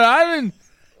it's a Northern Ireland.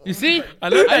 You see? I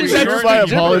love that just shirt. said I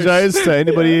gibberish. apologize to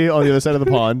anybody on the other side of the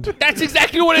pond. That's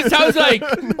exactly what it sounds like.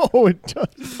 No, it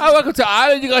doesn't. Oh, welcome to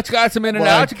Ireland. You got some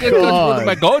In-N-Out. You get God.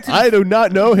 my go-to. I do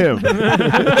not know him.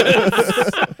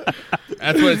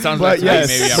 That's what it sounds But like. to me. yes,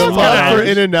 Maybe the I'm love wrong. for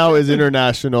In-N-Out is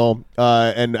international,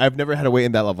 and I've never had to wait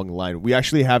in that long line. We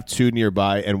actually have two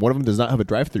nearby, and one of them does not have a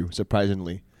drive-through,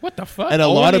 surprisingly. What the fuck? And a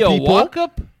lot of Only a people,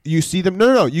 walk-up? you see them.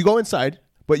 No. You go inside,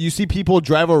 but you see people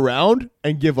drive around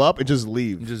and give up and just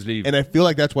leave. Just leave. And I feel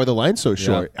like that's why the line's so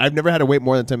short. I've never had to wait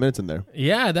more than 10 minutes in there.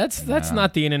 Yeah, that's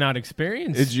not the In-N-Out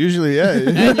experience. It's usually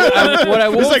what I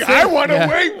will it's like say- I want to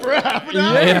wait for half an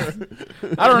hour. Yeah.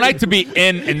 I don't like to be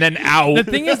in and then out. The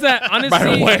thing is that honestly,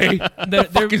 By the way, their,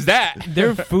 fuck is that?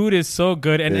 their food is so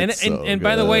good, and It's so and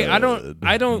by the way, I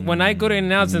don't when I go to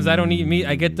In-N-Out, since I don't eat meat,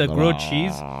 I get the grilled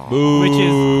cheese,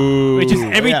 which is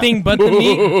everything but the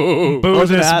meat. I Boo was going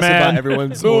to this ask about man.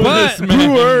 everyone's But,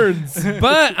 words.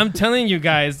 but I'm telling you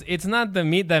guys, it's not the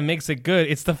meat that makes it good.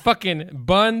 It's the fucking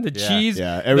bun, the cheese,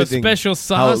 Yeah, everything. the special How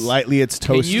sauce. lightly it's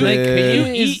Can toasted. you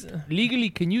is- eat legally?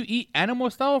 Can you eat animal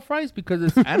style fries because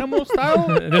it's animal style?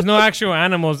 There's no actual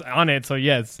animals on it, so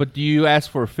yes. But do you ask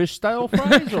for fish style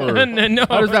fries or No.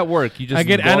 how does that work? You just I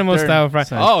get go up animal there style and- fries.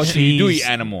 Oh, so you do Cheese, eat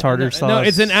animal. tartar sauce. No,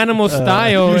 it's an animal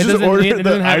style. you It just doesn't, order it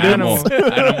doesn't the have items. animal.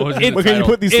 Animals It- But can you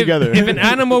put these if, together? if an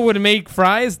animal would make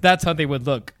fries, that's how they would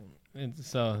look.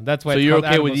 So that's why. So it's you're called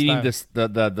okay with animal eating style.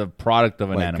 the product of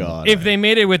an My animal? God. If they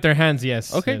made it with their hands,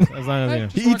 yes. Okay. Yes, as long as you know.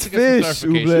 He Just eats want to get fish. some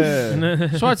clarification.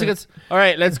 Oubleh. Just wanted to get. All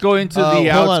right, let's go into the Hold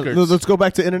outskirts. on. Let's go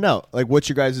back to In-N-Out. Like, what's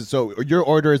your guys'? So your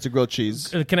order is the grilled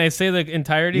cheese. Can I say the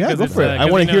entirety? Yeah, 'Cause go it's, for it. I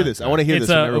 'cause, want you to hear know, this. I want to hear It's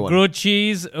this from a everyone. grilled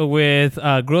cheese with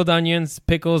grilled onions,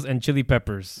 pickles, and chili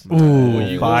peppers. You go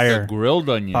with Fire. the grilled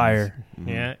onions. Fire.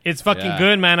 Yeah, it's fucking Yeah.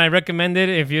 good, man. I recommend it.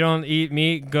 If you don't eat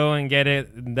meat, go and get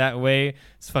it that way.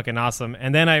 It's fucking awesome.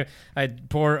 And then I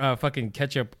pour fucking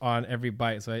ketchup on every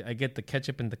bite. So I get the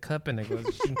ketchup in the cup and I go, and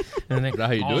then Is that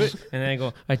how you do it? And then I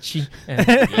go, achoo. And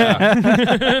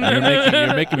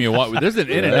You're making me want. There's an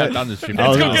In-N-Out down the street. I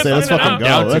was go going to get say, let's some fucking In-N-Out. go.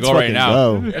 Down to Let's go right fucking now.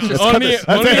 go. only, That's only the if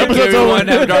episode's Everyone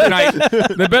over. have Dark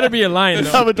Knight. there better be a line.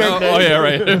 Have Though. a Dark Oh Knight. yeah,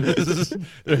 right.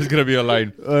 There's gonna be a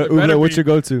line Oubleh, what's your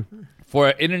go-to? for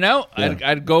In-N-Out. Yeah.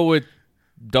 I'd go with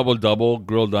double,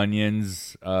 grilled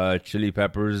onions, chili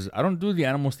peppers. I don't do the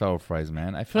animal style fries,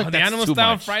 man. I feel like The that's animal too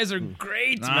style much. fries are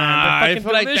great, Nah, man. I They're fucking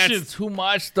feel like delicious. that's too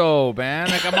much, though, man.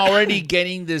 Like I'm already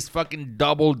getting this fucking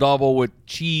double with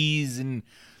cheese and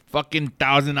fucking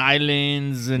Thousand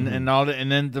Islands and all that,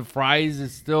 and then the fries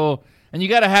is still. And you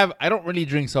gotta have. I don't really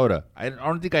drink soda. I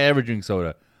don't think I ever drink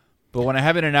soda, but when I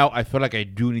have In-N-Out, I feel like I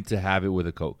do need to have it with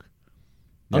a Coke.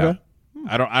 Yeah. Okay.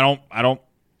 I don't.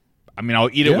 I mean, I'll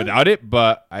eat it Yeah. without it,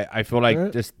 but I feel like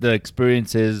Alright. just the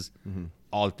experience is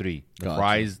all three: the Gotcha.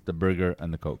 fries, the burger,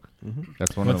 and the Coke.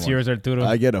 That's one What's of the yours, Arturo?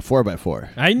 I get a 4x4.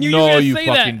 I knew No, you you were going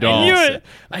to say fucking that. I knew don't. it.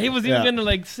 I was even Yeah. going to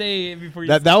like say it before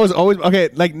you That was always okay.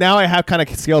 Like now, I have kind of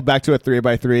scaled back to a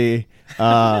 3x3,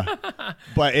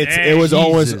 but it was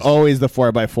Jesus. always the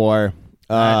 4x4.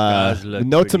 does look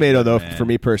No pretty tomato good, though man. for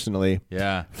me personally.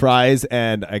 Yeah. Fries,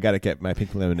 and I gotta get my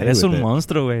pink lemonade. Eres with un it.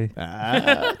 monstruo,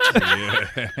 güey.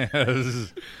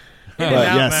 But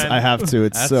out, yes, man. I have to.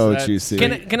 It's so That's- juicy.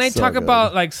 Can I So talk good.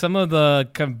 about like some of the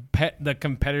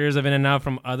competitors of In-N-Out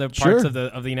from other parts Sure. of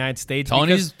the United States?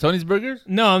 Because- Tony's Burgers?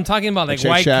 No, I'm talking about like Shake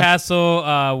White Shack. Castle,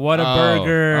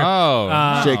 Whataburger.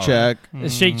 Oh. Shake Shack.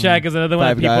 Shake Shack is another one.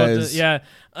 Five That people, Guys. yeah.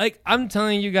 Like I'm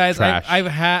telling you guys, Trash. I've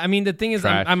had. I mean, the thing is,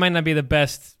 Trash. I might not be the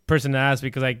best person to ask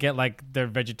because I get like their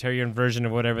vegetarian version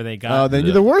of whatever they got. Oh, then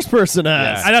you're the worst person to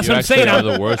ask. That's You what I'm actually saying. are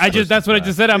the worst That's what I person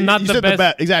just said. I'm not You the said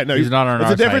best. Exactly. No, He's not on There's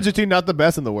our a difference side. between not the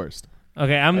best and the worst.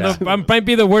 Okay, I might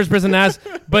be the worst person to ask,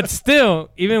 but still,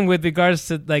 even with regards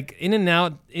to like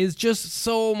In-N-Out is just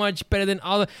so much better than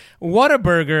all the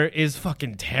Whataburger is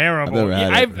fucking terrible. I've never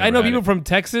had it. I know Never had people it. from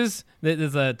Texas.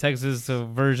 There's a Texas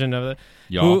version of it.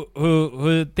 Y'all.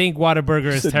 Who think Whataburger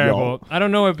is Said terrible. y'all. I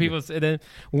don't know what people say. Then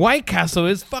White Castle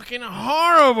is fucking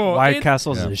horrible. White It-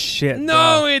 Castle's a shit.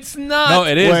 No, it's not. No,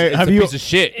 it is. Wait, It's have a you- piece of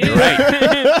shit. You're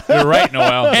right. You're right,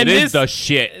 Noel. And It is this- the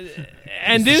shit.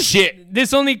 And It's this shit.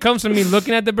 this only comes from me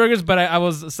looking at the burgers. But I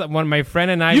was one of my friend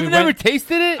and I. You've we never went-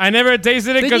 tasted it? I never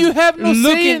tasted it Then because you have no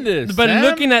say in this, But Sam.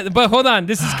 looking at, but hold on,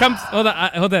 this is comes. Hold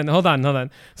on.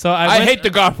 So I went, hate The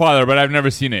Godfather, but I've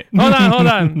never seen it. Hold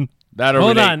on. That or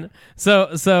Hold relate. on.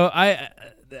 So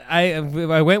I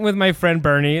went with my friend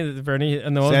Bernie and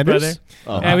the old Sanders?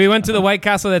 brother, and we went to the White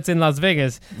Castle that's in Las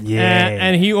Vegas. Yeah.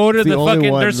 and he ordered It's the the only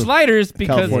fucking one their in sliders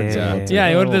because California. yeah,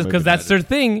 he ordered this Oh, because maybe that's their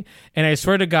thing. And I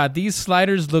swear to God, these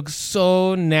sliders look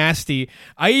so nasty.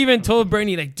 I even told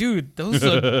Bernie, like, dude, those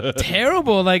look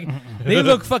terrible. Like, they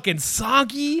look fucking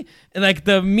soggy. And, like,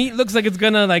 the meat looks like it's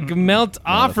gonna, like, melt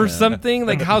off or something.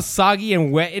 Like, how soggy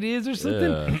and wet it is or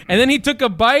something. And then he took a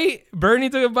bite. Bernie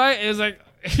took a bite. And it was like,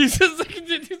 he's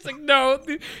like, no.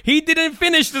 He didn't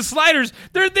finish the sliders.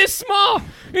 They're this small.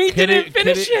 He didn't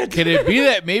finish it. Could it be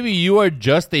that maybe you are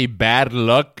just a bad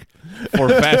luck for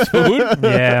fast food?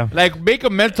 Yeah. Like, make a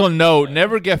mental note.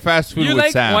 Never get fast food You with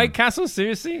like Sam. White Castle?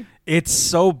 Seriously? It's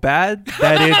so bad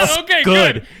that it's Okay,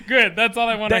 good. Good. That's all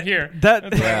I want to That- hear. that-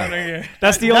 That's all I want to hear.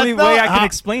 That's the That's only not way I can how-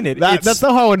 explain it. That's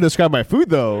not how I would describe my food,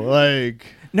 though. Like,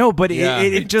 No, but Yeah.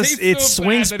 it It just tastes it so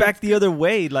swings bad that back the other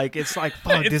way. Like it's like,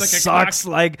 fuck, It's this like a sucks.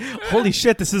 Like, holy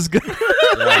shit, this is good.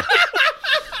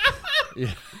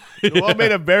 Noel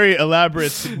made a very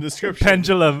elaborate description.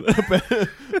 Pendulum.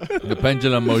 The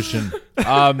pendulum motion.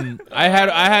 I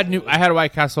had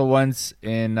White Castle once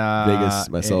in Vegas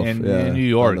myself. in yeah. New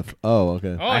York. Okay. Oh,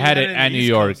 I you had had it it in at the New East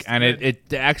York, Coast. and Good.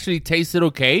 it actually tasted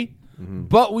okay,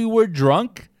 but we were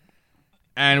drunk,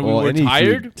 and we were any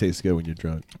tired. food tastes good when you're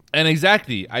drunk. And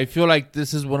exactly, I feel like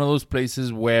this is one of those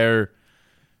places where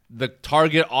the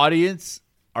target audience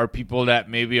are people that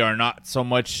maybe are not so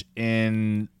much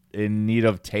in need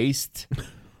of taste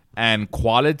and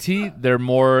quality. They're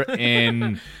more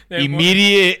in They're more-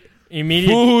 immediate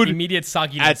food immediate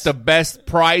sogginess. at the best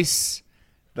price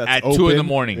That's at open. 2 in the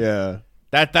morning. Yeah.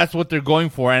 That's what they're going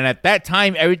for. And at that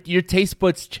time, your taste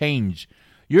buds change.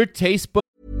 Your taste buds.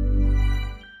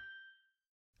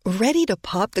 Ready to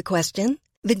pop the question?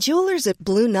 The jewelers at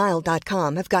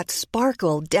BlueNile.com have got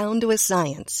sparkle down to a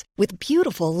science with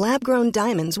beautiful lab-grown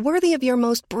diamonds worthy of your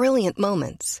most brilliant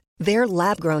moments. Their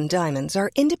lab-grown diamonds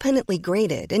are independently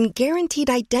graded and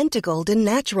guaranteed identical to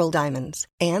natural diamonds,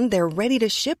 and they're ready to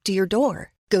ship to your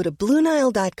door. Go to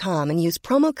BlueNile.com and use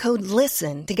promo code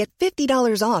LISTEN to get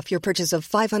 $50 off your purchase of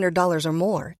 $500 or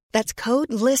more. That's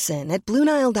code LISTEN at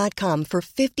BlueNile.com for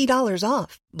 $50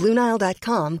 off.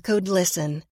 BlueNile.com, code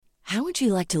LISTEN. How would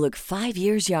you like to look 5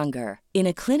 years younger? In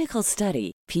a clinical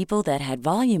study, people that had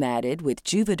volume added with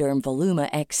Juvederm Voluma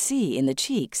XC in the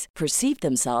cheeks perceived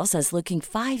themselves as looking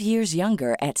 5 years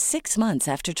younger at 6 months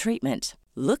after treatment.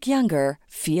 Look younger,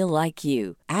 feel like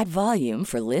you. Add volume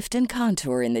for lift and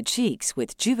contour in the cheeks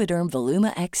with Juvederm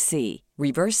Voluma XC.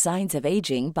 Reverse signs of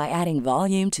aging by adding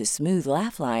volume to smooth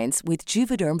laugh lines with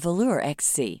Juvederm Volure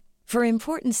XC. For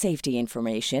important safety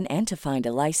information and to find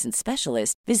a licensed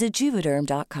specialist, visit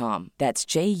Juvederm.com. That's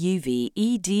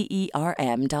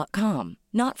JUVEDERM.com.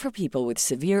 Not for people with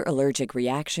severe allergic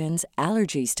reactions,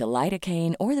 allergies to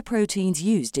lidocaine, or the proteins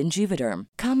used in Juvederm.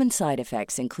 Common side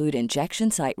effects include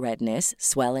injection site redness,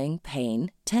 swelling,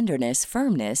 pain, tenderness,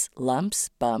 firmness, lumps,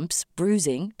 bumps,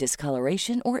 bruising,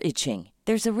 discoloration, or itching.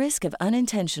 There's a risk of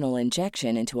unintentional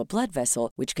injection into a blood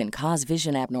vessel, which can cause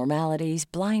vision abnormalities,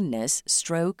 blindness,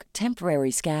 stroke,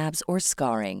 temporary scabs, or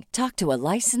scarring. Talk to a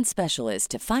licensed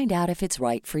specialist to find out if it's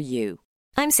right for you.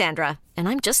 I'm Sandra, and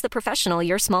I'm just the professional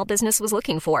your small business was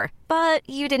looking for. But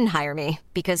you didn't hire me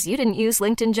because you didn't use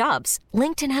LinkedIn Jobs.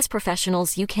 LinkedIn has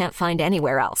professionals you can't find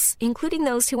anywhere else, including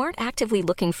those who aren't actively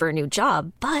looking for a new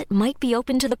job, but might be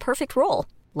open to the perfect role,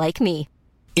 like me.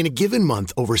 In a given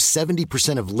month, over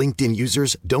 70% of LinkedIn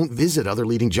users don't visit other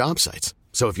leading job sites.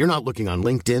 So if you're not looking on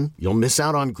LinkedIn, you'll miss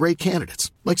out on great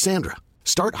candidates like Sandra.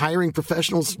 Start hiring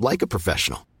professionals like a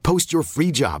professional. Post your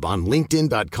free job on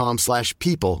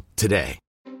linkedin.com/people today.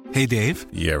 Hey, Dave.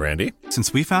 Yeah, Randy.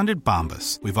 Since we founded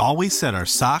Bombas, we've always said our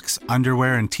socks,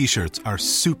 underwear, and T-shirts are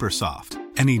super soft.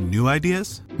 Any new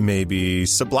ideas? Maybe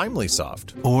sublimely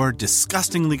soft. Or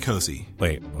disgustingly cozy.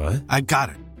 Wait, what? I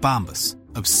got it. Bombas.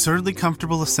 Absurdly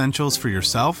comfortable essentials for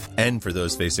yourself and for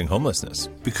those facing homelessness.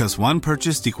 Because one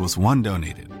purchased equals one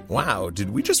donated. Wow,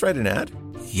 did we just write an ad?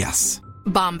 Yes.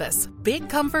 Bombas. Big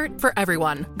comfort for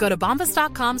everyone. Go to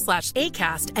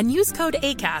bombas.com/ACAST and use code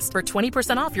ACAST for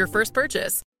 20% off your first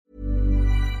purchase.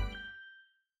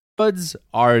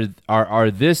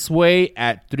 Are this way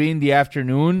at 3 in the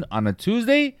afternoon on a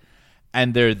Tuesday,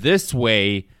 and they're this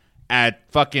way at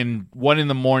fucking 1 in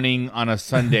the morning on a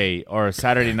Sunday or a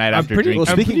Saturday night after drinking.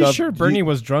 I'm pretty sure Bernie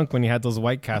was drunk when he had those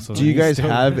White Castles. Do you guys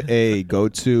have a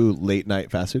go-to late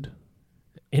night fast food?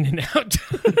 In and Out?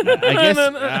 I guess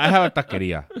I have a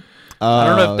taqueria. I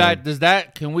don't know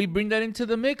if can we bring that into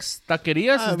the mix?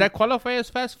 Taquerias, does that qualify as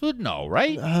fast food? No,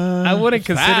 right? I wouldn't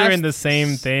consider it the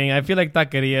same thing. I feel like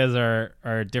taquerias are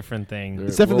a different thing.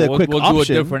 It's definitely a quick We'll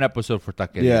option. do a different episode for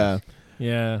taquerias.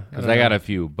 Yeah. Because I got a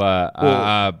few. But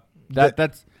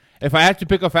that's... If I had to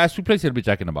pick a fast food place, it'd be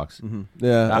Jack in the Box. Mm-hmm.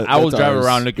 Yeah, I will drive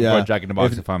around looking for a Jack in the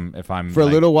Box if I'm for a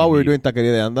little while we were doing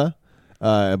Taqueria de Anda,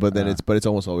 but then it's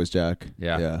almost always Jack.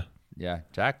 Yeah,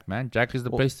 Jack, man. Jack is the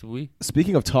place to be.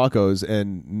 Speaking of tacos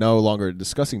and no longer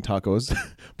discussing tacos,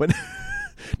 but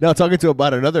now talking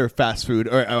about another fast food,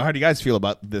 or how do you guys feel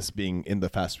about this being in the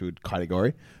fast food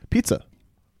category? Pizza.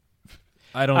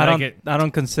 I don't like it. I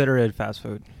don't consider it fast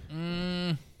food.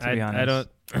 To be honest.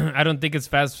 I don't think it's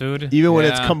fast food. Even when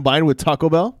it's combined with Taco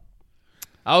Bell?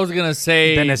 I was going to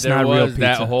say then it's not real pizza.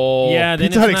 That whole... Yeah,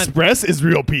 Pizza Hut Express is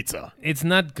real pizza. It's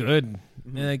not good.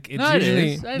 Like it's no,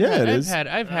 usually it is.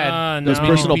 I've had those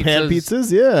personal pan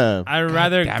pizzas. Yeah, I'd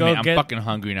rather go I'm get. fucking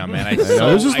hungry now, man.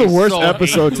 This is the worst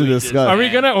episode to discuss. Are we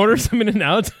gonna order some In and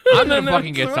Out? I'm gonna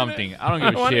fucking get something. I don't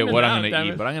give a shit what I'm gonna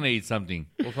eat, but I'm gonna eat something.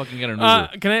 We'll fucking get an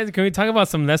Uber. Can we talk about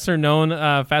some lesser known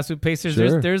fast food places?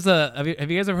 Sure. There's have you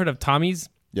guys ever heard of Tommy's?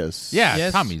 Yes. Yeah,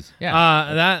 yes. Tommy's.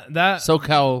 Yeah. That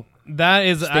SoCal. That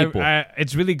is,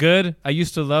 it's really good. I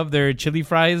used to love their chili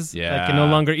fries. Yeah. I can no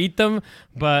longer eat them,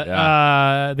 but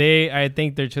I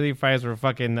think their chili fries were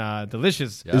fucking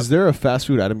delicious. Yep. Is there a fast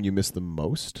food item you miss the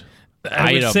most?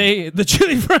 I would say the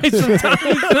chili fries from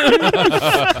Tommy's.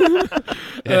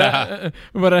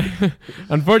 But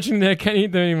unfortunately, I can't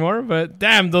eat them anymore. But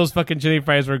damn, those fucking chili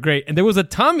fries were great. And there was a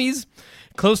Tommy's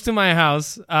close to my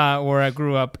house where I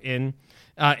grew up in.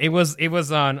 It was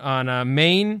on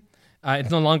Main.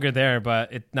 It's no longer there,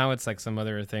 but now it's like some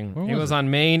other thing. It was on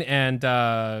Main and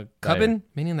Cubbon.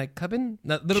 Main and like Cubbon?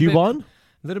 Cuban?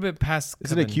 A little bit past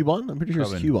Isn't it Cuban? I'm pretty sure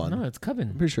it's Cuban. No, it's Cubbon.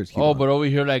 I'm pretty sure it's Cuban. Oh, but over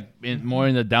here, like more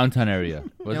in the downtown area.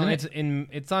 Wasn't it?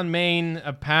 It's on Main,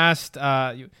 past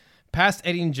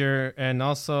Edinger and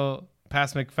also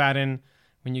past McFadden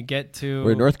when you get to...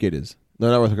 Where Northgate is.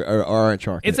 No, not Northgate. Or Orange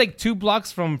Market. It's like 2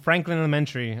 blocks from Franklin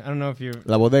Elementary. I don't know if you...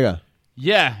 La Bodega.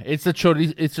 Yeah, it's a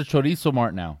chorizo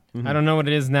mart now. Mm-hmm. I don't know what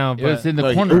it is now, but it's in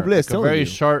the corner. Like a very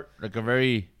short, like a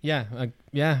very... I guess.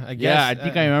 Yeah, I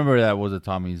think I remember that was a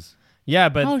Tommy's. Yeah,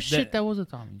 but... Oh, shit, that was a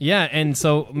Tommy's. Yeah, and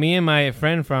so me and my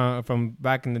friend from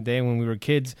back in the day when we were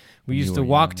kids, we used to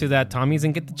walk to that Tommy's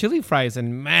and get the chili fries,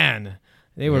 and man,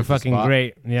 they were fucking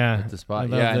great. Yeah. The spot.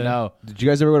 Yeah, I know. Did you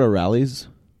guys ever go to Rallies?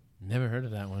 Never heard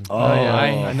of that one. Oh,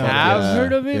 I have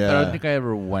heard of it, but I don't think I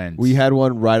ever went. We had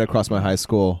one right across my high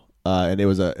school. And it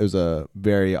was a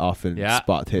very often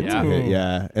spot hit to hit.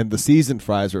 Yeah. And the seasoned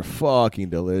fries were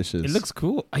fucking delicious. It looks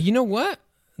cool. You know what?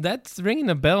 That's ringing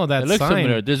a bell. That it looks sign.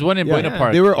 similar. There's one in Buena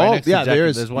Park. They were all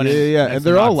there's one and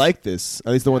they're all like this.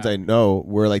 At least the ones I know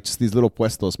were like just these little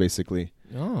puestos basically.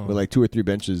 Oh. With like 2 or 3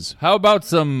 benches. How about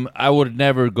some I would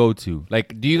never go to?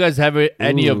 Like, do you guys have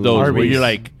any of those Arby's. where you're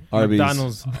like Arby's.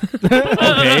 McDonald's.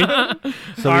 Okay.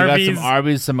 So Arby's. we got some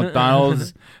Arby's, some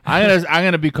McDonald's. I'm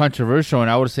gonna be controversial, and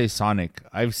I would say Sonic.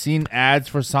 I've seen ads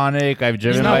for Sonic. I've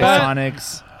driven by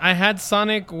Sonics. I had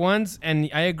Sonic once, and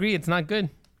I agree, it's not good.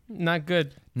 Not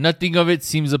good. Nothing of it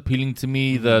seems appealing to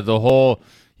me. The whole,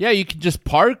 you can just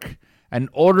park and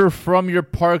order from your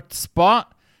parked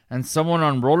spot, and someone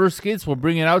on roller skates will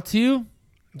bring it out to you.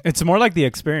 It's more like the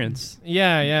experience.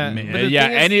 Yeah.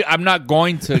 I'm not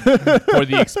going to for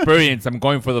the experience. I'm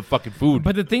going for the fucking food.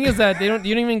 But the thing is that you don't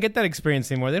even get that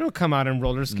experience anymore. They don't come out in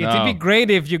roller skates. No. It'd be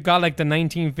great if you got like the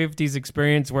 1950s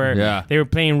experience where they were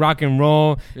playing rock and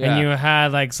roll and you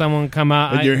had like someone come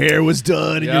out and your hair was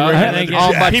done. And you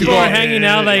were people were hanging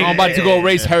out like I'm about to go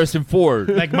race Harrison Ford.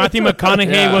 Like Matthew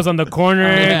McConaughey was on the corner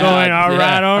going, all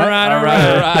right.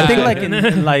 I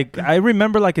think like I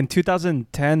remember like in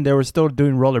 2010 they were still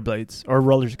doing rollerblades or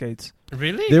roller skates.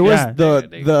 Really? There was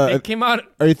they came out.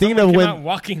 Are you thinking of when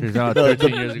walking?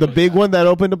 the big one that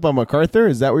opened up on MacArthur?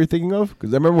 Is that what you're thinking of?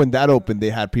 Because I remember when that opened,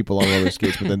 they had people on roller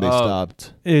skates, but then they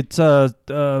stopped. It's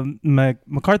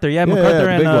MacArthur, MacArthur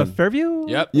and Fairview.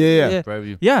 Yep. Yeah.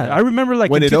 Fairview. Yeah, I remember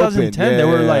like when in it 2010 opened, they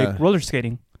were like roller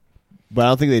skating. But I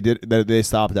don't think they did. They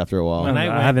stopped after a while. When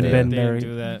I haven't been there.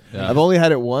 Do that. Yeah. I've only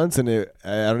had it once, and I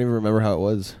don't even remember how it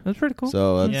was. That's pretty cool.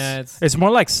 So it's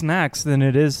more like snacks than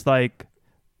it is like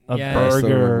a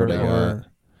burger. Or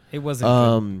it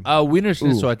wasn't good. Wiener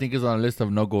Schnitzel, I think, is on a list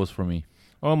of no-goes for me.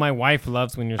 Oh, my wife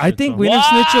loves Wiener Schnitzel. I think Wiener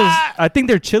Schnitzels, I think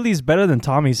their chili's better than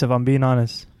Tommy's, if I'm being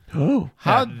honest.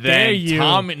 How dare you?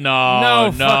 Tommy,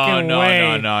 No fucking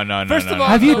way. No. First of all,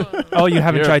 have you? Oh, you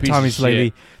haven't You're a tried piece of Tommy's shit.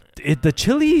 lately. The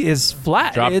chili is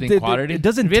flat. Dropped in quality? It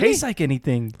doesn't Really? taste like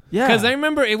anything. Yeah, Because I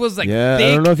remember it was like Yeah, I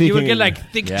thick. don't know if you would can- get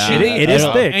like thick Yeah. chili. It is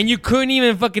thick. And you couldn't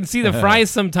even fucking see the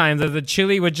fries sometimes, as the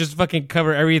chili would just fucking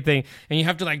cover everything. And you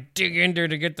have to like dig in there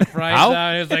to get the fries How?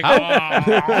 out. It's like,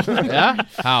 oh. Yeah?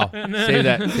 How? Save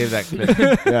that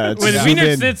clip. Yeah, it's With zoomed Wiener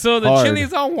in Schnitzel, the hard.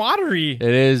 chili's all watery. It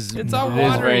is. It's all it is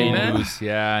watery, very man. loose.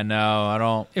 Yeah, no, I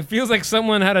don't. It feels like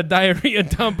someone had a diarrhea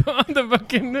dump on the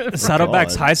fucking...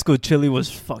 Saddleback's high school chili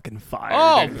was fucking fire.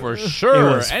 Oh, dude. for sure.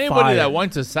 It was Anybody fire. that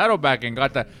went to Saddleback and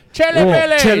got the chili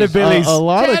bellies. Chili Billy's. A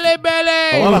lot of Chili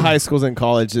bellies. a lot of high schools and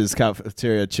colleges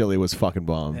cafeteria chili was fucking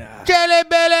bomb. Chili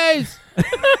bellies.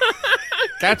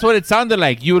 That's what it sounded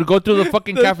like. You would go through the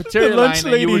fucking cafeteria the line lunch and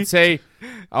you lady. would say,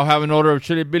 I'll have an order of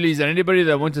chili billies. And anybody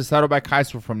that went to Saddleback High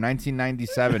School from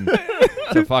 1997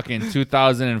 to fucking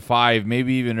 2005,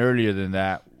 maybe even earlier than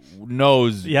that,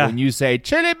 knows when you say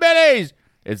chili billies,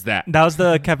 it's that. That was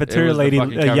the cafeteria It was the lady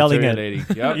fucking cafeteria yelling at lady.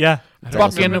 Yep. Yeah.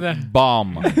 Fucking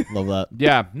bomb. Love that.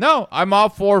 Yeah. No, I'm all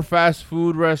for fast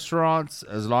food restaurants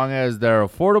as long as they're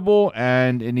affordable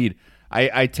and in need.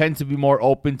 I tend to be more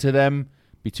open to them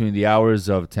between the hours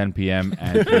of 10 p.m.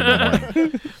 and 3 in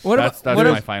the morning. That's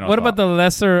my final What about thought. the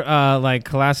lesser, like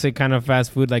classic kind of fast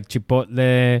food, like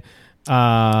Chipotle?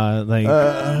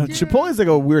 Chipotle is like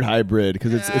a weird hybrid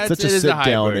because it's such it a is a sit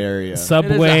down hybrid. area.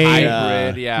 Subway? It is a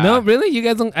hybrid, yeah. No, really? You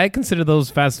guys don't? I consider those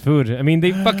fast food. I mean,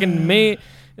 they fucking made.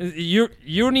 You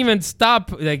don't even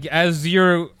stop like as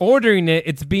you're ordering it.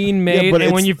 It's being made, but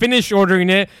and when it's- you finish ordering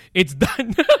it, it's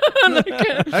done.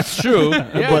 That's true.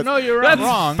 Yeah, But- no, you're not That's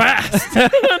wrong. fast,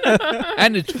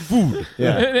 And it's food.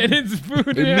 Yeah. and it's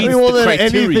food. It yeah. means- Well, then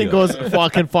criteria. anything goes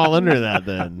fucking fall under that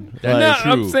then. That's No,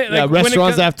 true. I'm saying, Yeah, like, when it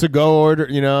restaurants comes- have to go order,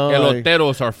 you know. like-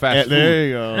 Eloteros are fast food. there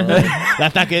you go.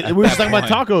 We were just talking about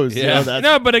tacos. You Yeah. know, that's,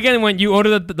 No, but again, when you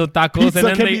order the tacos, pizza and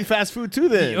then can they be fast food too.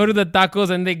 Then you order the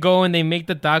tacos, and they go and they make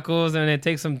the tacos, and it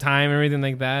takes some time and everything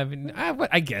like that.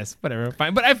 I guess whatever,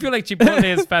 fine. But I feel like Chipotle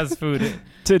is fast food.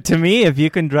 To me, if you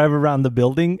can drive around the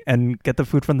building and get the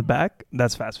food from the back,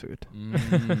 that's fast food.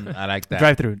 I like that.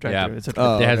 Drive-through. Yeah. It's a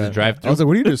Oh, It has okay. a drive-through. I was like,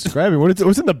 what are you describing? What's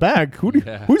in the bag?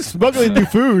 Who's smuggling through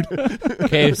food?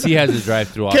 KFC has a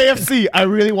drive-through. also. KFC. I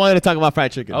really wanted to talk about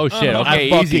fried chicken. Oh shit! Okay, I easy,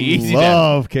 fucking easy. then.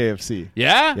 love KFC.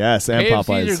 Yeah. Yes, and KFC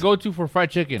Popeyes. is your go-to for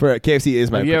fried chicken. For KFC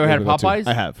is my. Have you ever had go-to. Popeyes?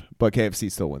 I have, but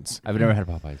KFC still wins. I've never had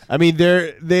Popeyes. I mean,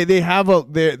 they have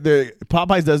their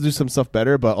Popeyes does do some stuff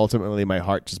better, but ultimately my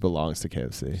heart just belongs to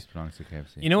KFC. Belongs to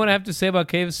KFC. You know what I have to say about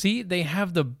KFC? They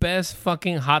have the best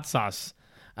fucking hot sauce.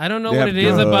 I don't know They what have it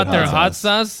is good about their hot hot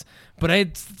sauce, but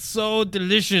it's so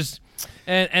delicious.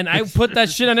 And I put that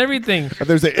shit on everything.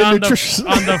 There's an on nutritious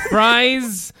on the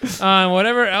fries,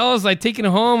 whatever else. I take it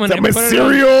home and Is I that my put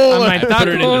cereal? it on my Put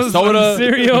it in the tacos, soda. on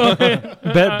cereal.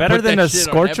 better Put than that a shit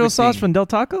on scorcho sauce everything. from Del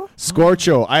Taco.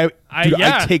 Scorcho.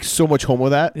 Yeah. I take so much home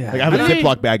with that. Yeah. Like I have a Really?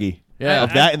 Ziploc baggie Yeah.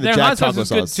 of that and the Their Jack hot sauce taco is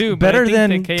good sauce. too. but I Better think than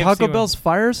the KFC Taco one- Bell's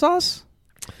fire sauce.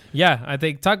 Yeah, I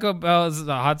think Taco Bell's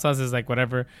hot sauce is like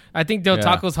whatever. I think Del Yeah.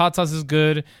 Taco's hot sauce is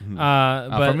good.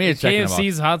 But for me, it's Jack in the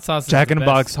KFC's hot sauce is Jack the in the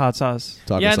best. Box hot sauce.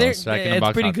 Taco Yeah, sauce. Jack in the it's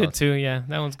Box pretty hot good sauce. too. Yeah,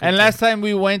 that one's good. And too. last time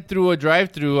we went through a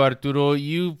drive-through, Arturo,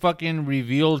 you fucking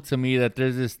revealed to me that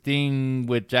there's this thing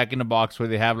with Jack in the Box where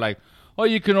they have like oh,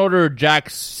 you can order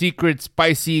Jack's secret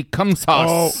spicy cum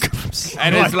sauce.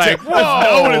 And it's like, whoa.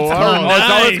 That's what it's called.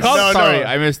 That's all it's called? No, Sorry,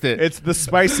 I missed it. It's the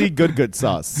spicy good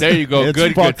sauce. There you go. It's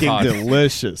good fucking sauce.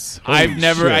 delicious. I Holy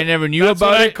never shit. knew That's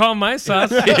about what I it. call my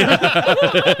sauce.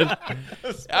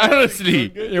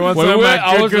 Honestly, You want when some we of went, my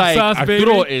I was good like, sauce,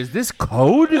 Arturo, baby? is this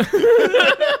code?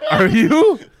 Are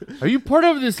you part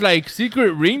of this like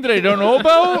secret ring that I don't know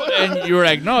about? And you were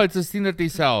like, no, it's this thing that they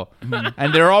sell,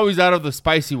 and they're always out of the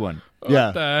spicy one. Yeah.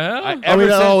 What the hell? I mean, Ever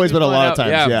not since always, you but a lot of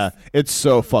found times. out- Yeah. It's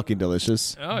so fucking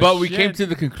delicious. Oh, But we shit. came to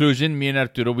the conclusion, me and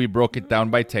Arturo, we broke it down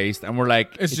by taste, and we're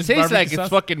like, It's it just tastes barbecue like sauce? it's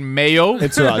fucking mayo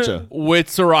It's sriracha. with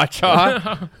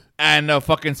sriracha and a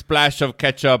fucking splash of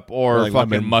ketchup or Like fucking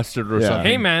lemon. must-ard or Yeah. something.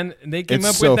 Hey man, they came It's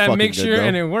up so with that fucking mixture good, though.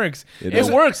 and it works. It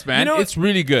works, man. You know, it's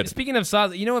really good. Speaking of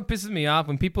sauce, you know what pisses me off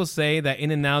when people say that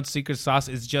In-N-Out secret sauce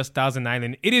is just Thousand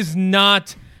Island. It is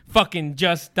not fucking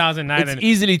just Thousand Island. It's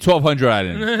easily 1200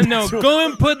 Island. No, go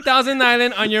and put Thousand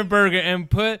Island on your burger and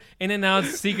put In-N-Out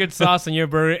secret sauce on your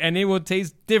burger, and it will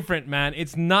taste different, man.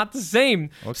 It's not the same.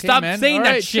 Okay, Stop man. saying All that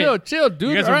right, shit. chill,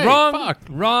 dude. You guys All are right, wrong, fuck.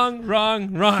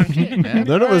 wrong.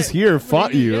 None of us here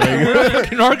fought you. Like, We're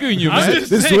fucking arguing you, I'm man. just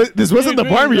this, saying. was, this wasn't the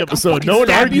Barbie episode. No one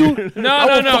argued. No. will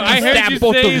I fucking heard stab you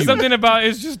both of say you. something about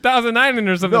it's just Thousand Island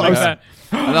or something No, like I- that.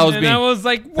 And that was And me. I was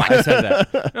like, what? I said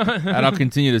that. And I'll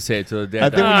continue to say it till the day I I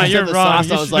think die. when you you're said the wrong. sauce,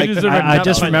 You I was should- like, you deserve a I nut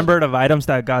just punch. remembered of items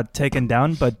that got taken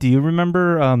down, but do you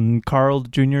remember Carl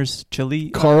Jr.'s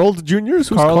chili? Carl Jr.'s?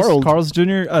 Who's Carl? Carl's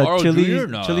Jr. Carl chili, Jr.?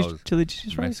 No, that was chili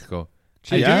cheese fries. Mexico.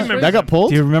 Yeah, remember that got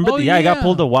pulled? Do you remember? Oh, Yeah, it got yeah.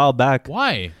 pulled a while back.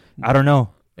 Why? I don't know.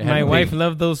 My wife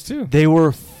loved those too. They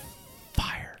were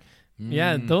fire.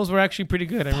 Yeah, those were actually pretty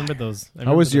good. I remember those.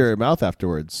 How was your mouth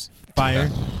afterwards? fire?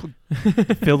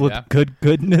 Filled with good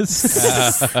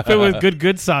goodness. Filled with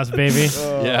good sauce, baby.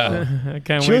 Yeah. I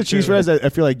can't Chili wait. cheese to- fries, I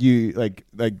feel like you like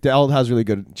Dell has really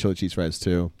good chili cheese fries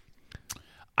too.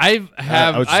 I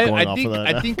was just going off of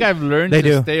that. I think I've learned They to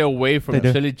do. stay away from They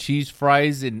do. chili cheese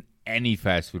fries in any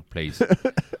fast food place in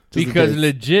because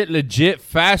case. legit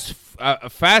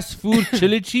fast food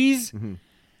chili cheese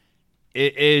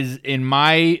it is, in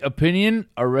my opinion,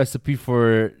 a recipe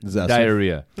for Disaster.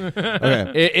 diarrhea.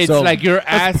 Okay, It's so, like you're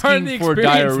That's part of asking the for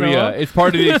experience, diarrhea. Noah. It's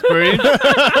part of the experience.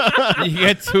 You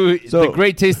get to So- the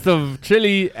great taste of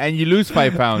chili and you lose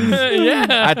 5 pounds Yeah.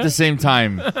 at the same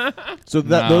time. so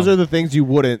that No. those are the things you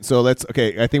wouldn't. So let's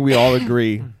I think we all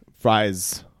agree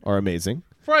fries are amazing.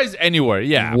 Fries anywhere,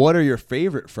 yeah. What are your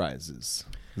favorite fries?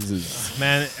 This is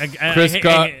Man,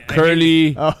 Crisca,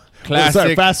 curly, classic.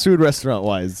 sorry, fast food restaurant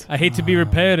wise. I hate to be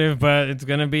repetitive, but it's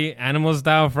gonna be animal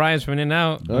style fries from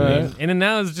In-N-Out. All right.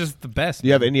 In-N-Out is just the best. Do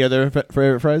you have any other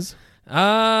favorite fries?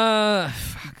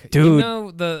 Fuck. Dude.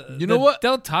 You know what?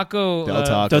 Del Taco. Del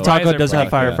Taco. Del fries Taco are does have pretty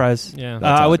fire good. fries. Yeah. Del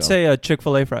I would Taco. say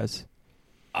Chick-fil-A fries.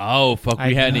 Oh, fuck. We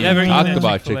I hadn't never even talked eaten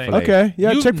about Chick-fil-A. Chick-fil-A. Okay,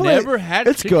 yeah, You've Chick-fil-A. never had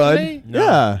It's Chick-fil-A? good.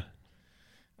 Yeah,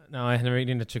 No, I never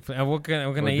eaten a Chick-fil-A. What can I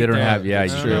Well, eat they don't there? have- yeah, I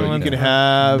don't true. know You what you can the-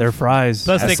 have Their fries.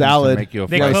 Plus a they- salad, Make you a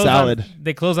They fry close salad. On,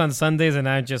 they close on Sundays, and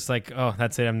I'm just like, oh,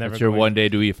 that's it. I'm never. That's your going. one day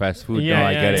to eat fast food. Yeah, No,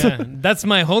 I get it. yeah. That's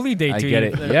my holy day I to get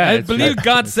eat. it. Yeah, I it's believe like-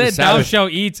 God it's said, a "Thou Sabbath."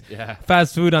 shalt eat Yeah.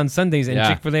 fast food on Sundays," and Yeah.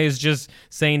 Chick-fil-A is just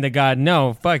saying to God,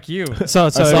 "No, fuck you." So I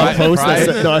saw a post. fries.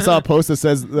 I saw a post that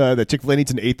says that Chick-fil-A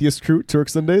needs an atheist crew to work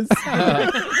Sundays.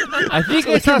 I think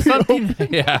I saw something.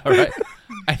 Yeah, right.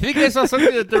 I think I saw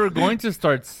something that they were going to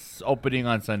start opening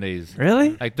on Sundays.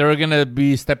 Really? Like they were gonna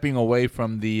be stepping away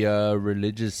from the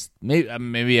religious.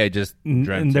 Maybe I just dreamt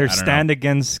And it. their I don't stand know.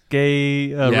 against gay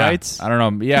Yeah, rights? I don't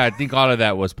know. Yeah, I think all of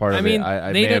that was part I of mean, it.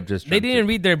 I they, may have just. they dreamt didn't it.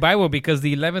 read their Bible because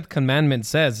the 11th commandment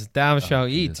says, "Thou shalt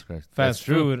eat Jesus Christ. That's fast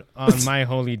true. food on my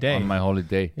holy day." on my holy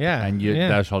day. Yeah, and yeah.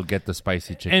 thou shalt get the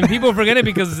spicy chicken. And people forget it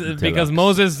because Deluxe.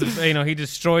 Moses, he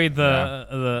destroyed the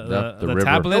the river.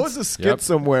 tablets. There was a skit Yep.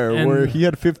 somewhere And- where he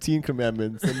had 15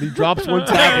 commandments and he drops one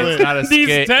It's tablet. not a These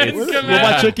skit. 10 It's, commandments.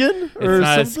 Robot chicken or it's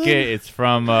not a something? skit. It's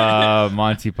from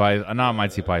Monty Python. Not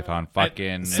Monty Python.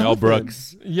 Fucking Mel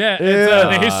Brooks. Yeah, it's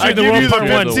the history of the world part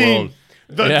one.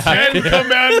 The 10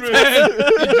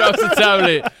 commandments. He drops the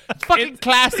tablet. It's fucking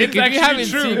classic. It's If actually you haven't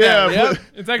true. seen Yeah, that, but-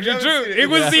 It's actually Yeah. true. It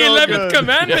was Yeah. the So 11th good.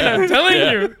 commandment. Yeah. I'm telling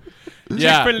Yeah. you.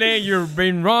 Yeah. Chick-fil-A, you've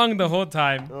been wrong the whole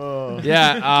time.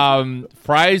 Yeah,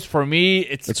 fries for me,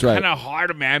 it's That's right. kind of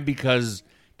hard, man, because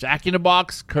Jack in the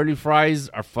Box curly fries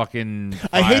are fucking fire.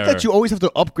 I hate that you always have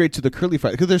to upgrade to the curly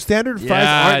fries because their standard fries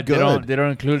aren't good. They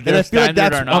don't include and their I feel like standard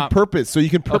that's or not. on purpose, so you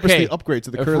can purposely Okay, upgrade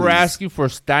to the if curly. we're asking for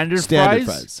standard standard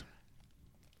fries, fries.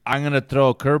 I'm gonna throw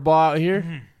a curveball out here.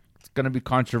 Mm-hmm. It's gonna be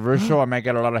controversial. I might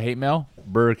get a lot of hate mail.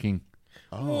 Burger King.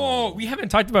 Whoa, we haven't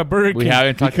talked about Burger King. We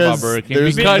haven't talked about Burger King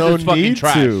there's because no it's fucking need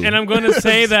trash. to. And I'm going to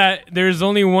say that there's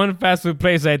only one fast food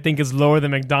place I think is lower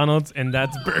than McDonald's, and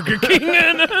that's Burger King.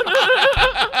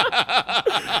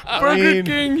 Burger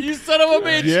King, You son of a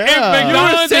bitch. Yeah.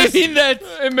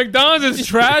 If McDonald's is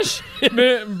trash,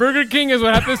 Burger King is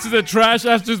what happens to the trash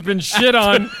after it's been shit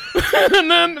on.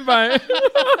 And then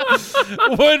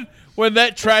when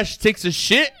that trash takes a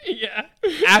shit yeah.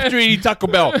 after eating Taco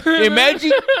Bell.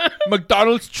 Imagine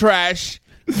McDonald's trash,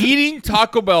 eating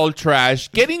Taco Bell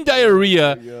trash, getting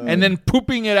diarrhea, and then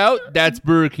pooping it out. That's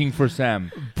Burger King for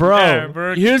Sam. Bro, Yeah,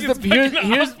 Burger Here's King the is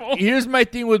fucking awful. here's my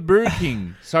thing with Burger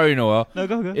King. Sorry, Noel. No,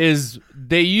 go. Is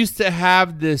they used to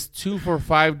have this 2 for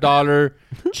 $5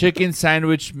 chicken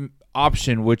sandwich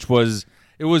option, which was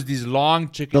these long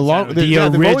chicken sandwiches. the they've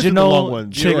always been original the long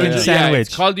ones. chicken Yeah. sandwich. Yeah,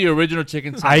 it's called the original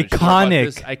chicken sandwich.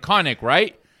 Iconic. Iconic,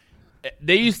 right?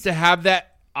 They used to have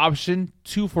that option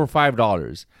 2 for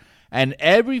 $5. And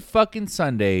every fucking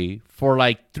Sunday for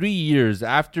like 3 years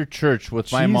after church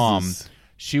with my mom, Jesus.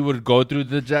 she would go through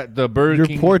the Burger Your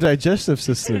King. poor digestive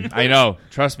system. I know.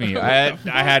 Trust me. I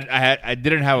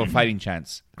didn't have a fighting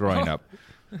chance growing up.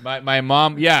 My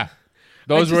mom, yeah.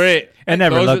 Those were it. It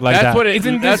never Those looked like that's that. What it,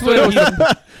 Isn't that's this what it what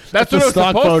was. That's what it was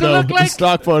stock supposed photo. to look The like.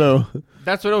 stock photo.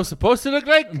 That's what it was supposed to look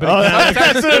like. Oh,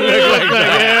 that's what it looked like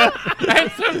that.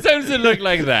 And sometimes it looked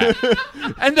like that.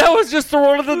 And that was just the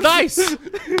roll of the dice.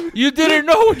 You didn't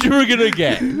know what you were going to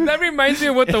get. That reminds me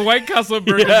of what the White Castle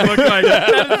burgers look like.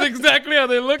 That is exactly how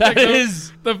they look That like.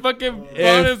 is- The fucking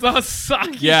bun is all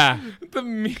soggy. Yeah. The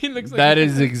meat looks like That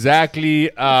is exactly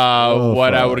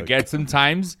what I would fuck. get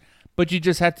sometimes. But you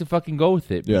just had to fucking go with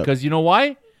it. Yeah. Because you know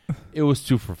why? It was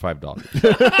 2 for $5.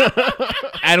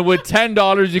 And with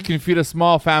 $10, you can feed a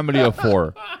small family of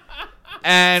 4.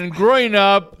 And growing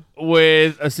up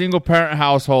with a single parent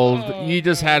household, you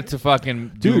just had to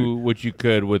fucking do what you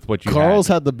could with what you Carl's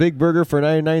had. had the big burger for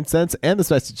 99 cents and the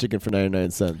spicy chicken for 99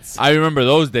 cents. I remember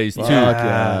those days too. Fuck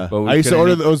yeah. But we I used to couldn't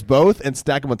order eat- those both and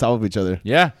stack them on top of each other.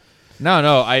 Yeah. No.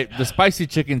 The spicy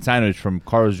chicken sandwich from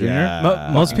Carl's Jr.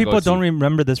 Yeah. Most people Go-to. don't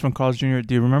remember this from Carl's Jr.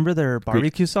 Do you remember their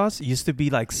barbecue sauce? It used to be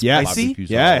like Yes. spicy. Barbecue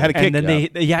sauce. Yeah, it had a kick. And then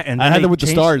and I then had they them with the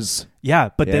changed- stars. Yeah,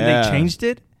 but then Yeah. they changed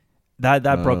it. That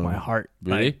broke my heart.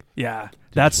 Really? Like, yeah.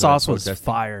 That sauce was protesting?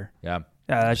 fire. Yeah.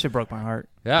 Yeah, that shit broke my heart.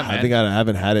 Yeah, man. I think I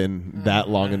haven't had it in that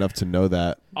long enough to know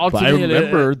that. But I Ultimately,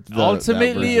 remember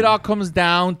ultimately it all comes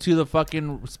down to the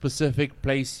fucking specific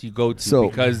place you go to. So-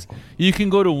 because you can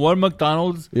go to one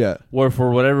McDonald's Yeah. where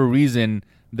for whatever reason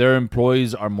their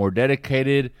employees are more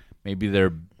dedicated. Maybe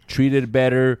they're treated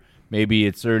better. Maybe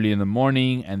it's early in the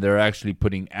morning and they're actually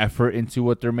putting effort into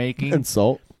what they're making. And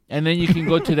salt. And then you can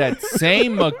go to that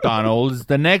same McDonald's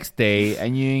the next day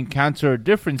and you encounter a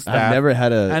different staff. I've never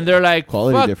had a And they're like,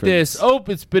 quality fuck difference. this. Oh,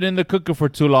 it's been in the cooker for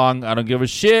too long. I don't give a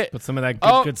shit. Put some of that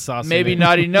good sauce. Maybe in it.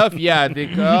 not enough. Yeah.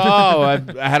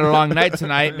 I had a long night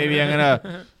tonight. Maybe I'm going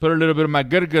to put a little bit of my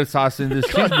good sauce in this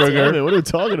cheeseburger. What are we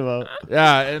talking about?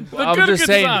 Yeah. And I'm good just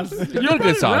saying. sauce. The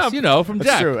good sauce, from That's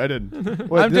Jack. true. I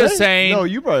didn't. I'm just saying. No,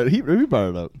 you brought it. He brought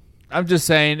it up. I'm just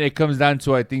saying it comes down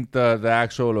to, I think, the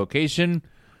actual location.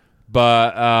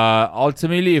 But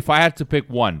ultimately, if I had to pick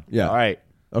one. Yeah. All right.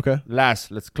 Okay. Let's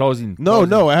closing.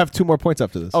 No. I have 2 more points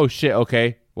after this. Oh, shit.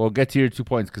 Okay. Well, get to your 2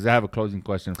 points because I have a closing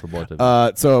question for both of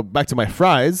you. So back to my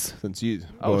fries, since you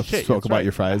both shit, spoke that's about right.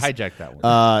 your fries. I hijacked that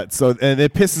one. So and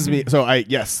it pisses me. So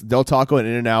yes, Del Taco and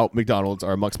In-N-Out, McDonald's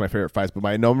are amongst my favorite fries, but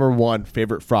my number one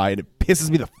favorite fry, and it pisses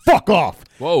me the fuck off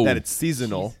Whoa. that it's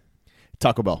seasonal.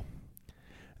 Taco Bell.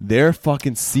 Their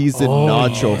fucking seasoned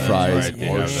nacho fries right. They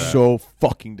are have that. so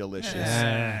fucking delicious.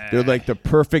 They're like the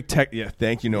perfect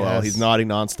thank you, Noel. Yes. He's nodding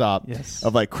nonstop. Yes.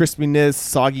 Of like crispiness,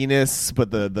 sogginess,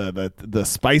 but the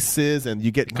spices, and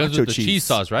you get Because nacho of the cheese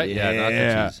sauce, right? Yeah,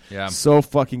 nacho cheese. Yeah. So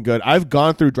fucking good. I've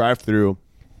gone through drive-thru,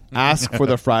 ask for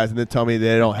the fries, and then tell me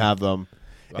they don't have them,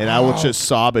 and I will just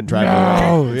sob and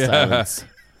drive away in silence.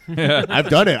 I've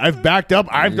done it. I've backed up.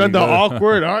 I've done the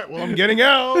awkward. All right, well, I'm getting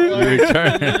out.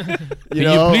 Can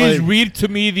you please read to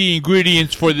me the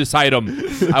ingredients for this item?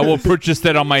 I will purchase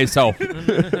that on myself.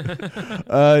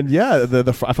 Yeah,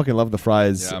 I fucking love the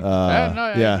fries. Yeah.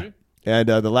 I agree. And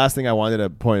the last thing I wanted to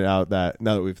point out that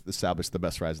now that we've established the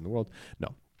best fries in the world,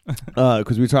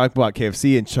 because we talked about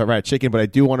KFC and fried chicken, but I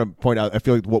do want to point out, I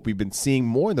feel like what we've been seeing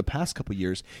more in the past couple of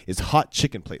years is hot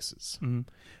chicken places. Mm-hmm.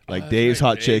 Like Dave's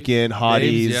Hot Chicken,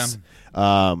 Hottie's, Dave's,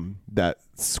 that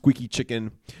Squeaky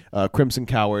Chicken, Crimson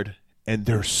Coward, and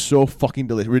they're so fucking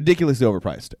delicious. Ridiculously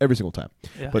overpriced every single time,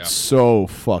 but so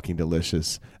fucking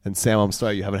delicious. And Sam, I'm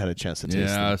sorry you haven't had a chance to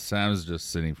taste them. Sam's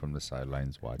just sitting from the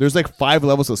sidelines watching. There's like 5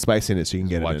 levels of spiciness you can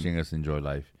get it in. watching us enjoy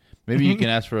life. Maybe you can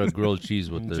ask for a grilled cheese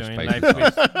with the spicy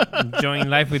sauce. Enjoying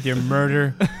life with your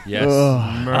murder. Yes.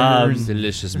 Murder.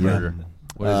 Delicious murder.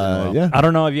 What is it? Yeah. I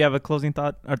don't know if you have a closing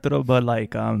thought, Arturo, but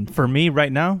like for me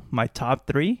right now, my top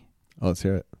 3. Oh, let's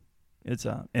hear it. It's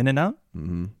In-N-Out,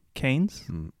 Cane's,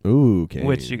 Ooh, Cane's.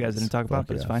 which you guys didn't talk about,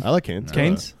 but it's fine. I like Cane's.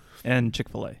 Cane's and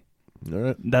Chick-fil-A. All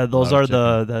right. Those are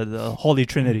the holy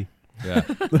trinity. Yeah.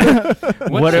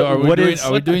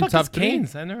 Are we doing top 3?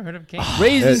 Cane's? I never heard of Cane's.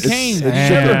 Raising Cane's. it's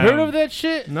You ever chicken. heard of that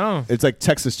shit? No. It's like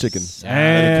Texas chicken.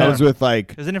 And it comes with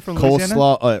like Isn't it from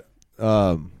coleslaw.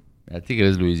 I think it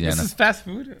is Louisiana. This is fast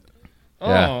food? Oh,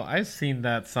 Yeah. I've seen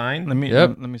that sign. Let me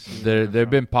Yep. let me see. They've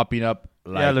been popping up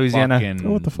like Louisiana. fucking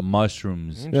Oh, what the fuck?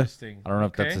 mushrooms. Interesting. I don't know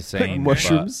if that's the same.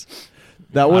 mushrooms.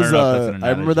 That I was don't know if that's an I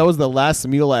remember analogy. that was the last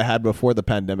meal I had before the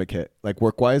pandemic hit, like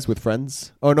work-wise with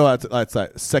friends. Oh no, that's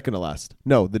second to last.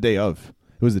 No, the day of.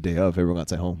 It was the day of. Everyone got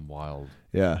sent home. Wild.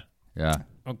 Yeah. Yeah.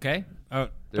 Okay.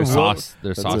 Their sauce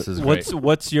is great.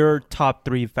 What's your top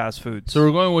 3 fast foods? So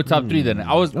we're going with top 3 then.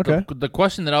 I was Okay. the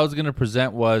question that I was going to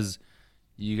present was,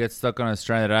 you get stuck on a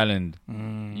stranded island.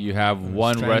 You have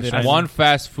one Stranded restaurant, island. one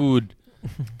fast food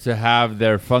to have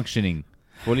their functioning,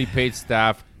 fully paid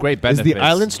staff, great Is benefits. the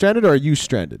island stranded or are you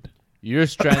stranded? You're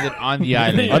stranded on the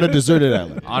island. On a deserted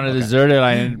island. On a deserted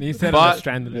island. You said but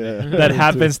stranded. that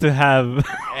happens to have it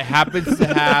happens to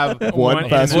have One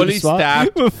fast fully food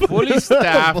spot? fully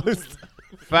staffed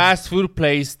fast food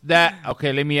place that,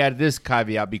 okay, let me add this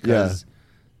caveat because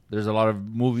there's a lot of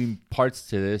moving parts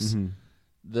to this.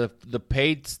 The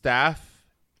paid staff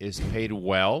is paid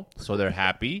well, so they're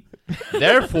happy.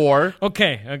 Therefore,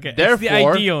 Okay. Therefore- It's the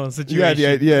ideal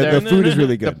situation. The food is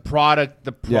really the good.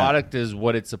 product is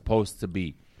what it's supposed to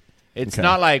be. It's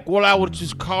not like, well, I would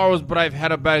choose Carl's, but I've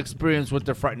had a bad experience with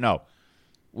the fried. No.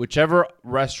 Whichever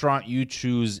restaurant you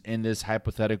choose in this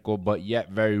hypothetical but yet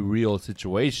very real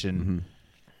situation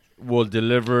will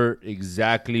deliver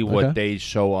exactly what they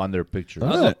show on their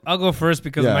picture. I'll go first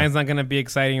because Yeah. mine's not going to be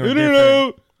exciting or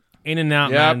different. In-N-Out,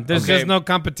 Yep, man. There's okay. just no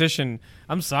competition.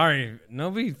 I'm sorry.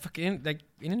 Nobody fucking like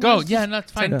In-N-Out. Go. is Yeah, just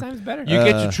that's fine. 10 times better. You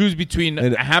get to choose between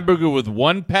and- a hamburger with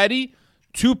 1 patty,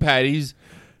 2 patties,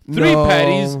 3 No.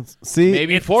 patties, See,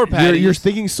 maybe 4 patties. you're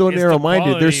thinking so It's the narrow-minded.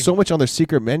 quality. There's so much on their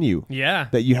secret menu Yeah.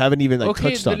 that you haven't even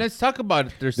okay, touched then on. let's talk about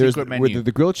their There's secret menu. with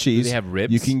the grilled cheese. they have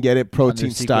ribs You can get it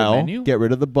protein secret style. menu? Get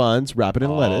rid of the buns. Wrap it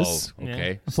in lettuce.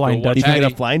 Okay. Flying So one Dutchman. You can get a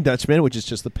patty. Flying Dutchman, which is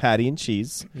just the patty and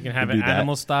cheese. You can have do it that.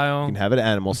 animal style. You can have it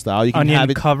animal style. You can onion have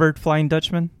it. covered Flying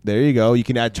Dutchman. There you go. You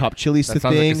can add chopped chilies That to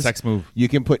sounds like a things. sex move. You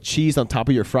can put cheese on top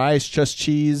of your fries, just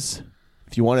cheese.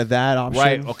 If you wanted that option,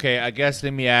 Right. Okay. I guess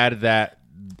let me add that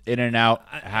In-N-Out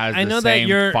has I the know that same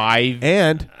you're- 5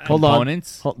 And hold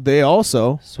components. on, they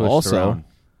also Switched around.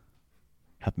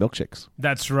 have milkshakes.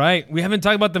 That's right. We haven't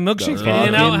talked about the milkshakes. Fucking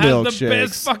In-N-Out has the milkshakes.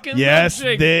 best fucking Yes,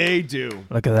 milkshake. they do.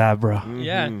 Look at that, bro.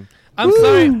 Yeah. I'm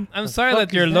sorry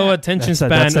that your low attention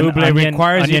That's span, an Uble, onion-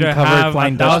 requires you to onion-covered have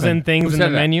Flying 1,000 Dutchman. things Who in the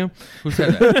said that? menu. Who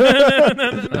said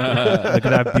that? Look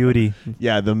at that beauty.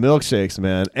 Yeah, the milkshakes,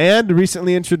 man, and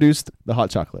recently introduced the hot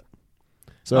chocolate.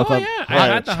 So Oh, if I'm, yeah. I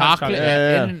had the hot chocolate.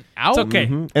 Yeah. In-N-Out? It's okay.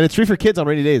 Mhm. And it's free for kids on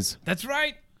rainy days. That's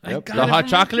right. I Yep. got The it hot from my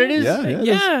chocolate kids. is? Yeah, it is.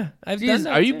 Yeah. I've Jeez, done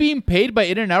that are you too. being paid by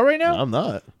In-N-Out right now? I'm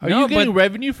not. Are No, you getting but-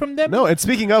 revenue from them? No, and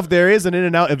speaking of, there is an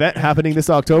In-N-Out event happening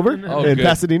this October Oh, in good.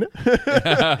 Pasadena.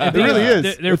 It really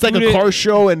is. Their It's like food a is- car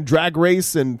show and drag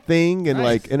race and thing and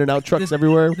like In-N-Out trucks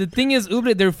everywhere. The thing is,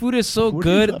 Uble, their food is so What are you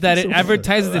good that laughing it so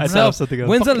advertises I know itself. something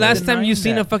When's the fucking last time you denying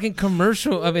seen that. a fucking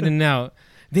commercial of In-N-Out?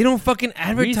 They don't fucking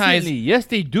advertise. Recently, yes,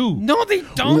 they do. No, they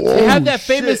don't. They have Oh, that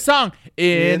famous shit. song,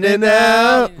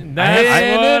 In-N-Out. That's what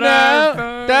In-N-Out.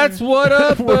 I've That's what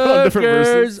a We're on different burger's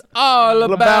verses. all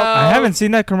about. I haven't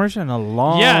seen that commercial in a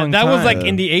long time. Yeah, that was like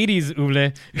in the 80s,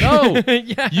 Uble. No,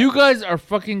 Yeah. you guys are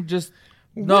fucking just.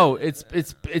 No, it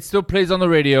still plays on the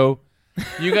radio.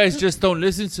 You guys just don't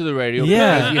listen to the radio.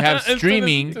 Yeah. because you have It's to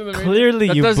streaming. listen to the radio. Clearly,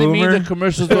 That you doesn't boomer. mean the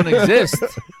commercials don't exist.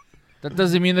 That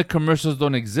doesn't mean the commercials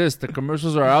don't exist. The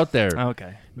commercials are out there.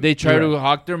 Okay. They try You're to right.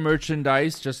 hawk their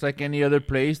merchandise just like any other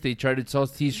place. They try to sell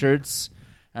T-shirts,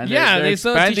 and Yeah, they're they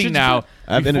sell expanding T-shirts now. too.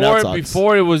 I have In-N-Out socks.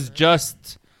 Before it was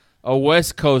just a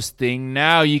West Coast thing.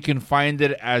 Now you can find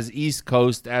it as East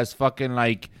Coast, as fucking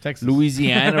like Texas.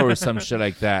 Louisiana or some shit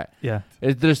like that. Yeah.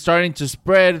 They're starting to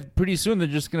spread. Pretty soon, they're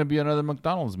just gonna be another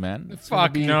McDonald's, man. It's gonna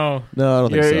Fuck be no. No, I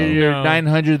don't think so. Your No.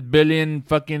 900 billion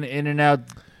fucking In-N-Out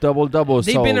double.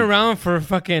 They've been around for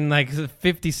fucking like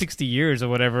 50, 60 years or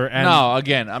whatever. And No,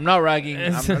 again, I'm not ragging.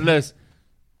 Listen,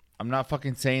 I'm not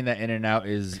fucking saying that In-N-Out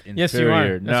is inferior. Yes, you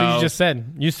are. No. That's what you just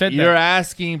said. You said You're that.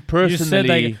 asking personally. You said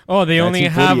like, oh, they only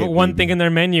have one thing in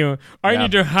their menu. I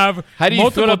need to have How do you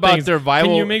multiple feel about things. their Bible?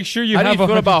 Can you make sure you how have do you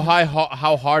feel a about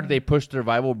how hard they push their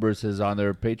Bible verses on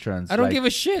their patrons? I don't give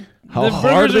a shit. How The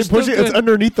hard burgers they are push still it? It's good.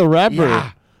 underneath the wrapper.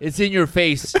 Yeah, it's in your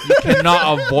face. You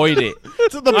cannot avoid it.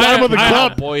 It's at the bottom of the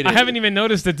cup. Avoid I it. haven't even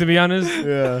noticed it, to be honest.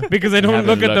 Yeah. Because I don't haven't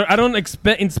look at looked. I don't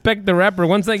inspect the wrapper.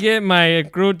 Once I get my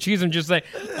grilled cheese, I'm just like,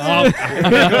 oh. And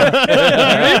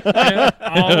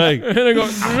I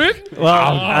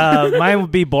go, Mine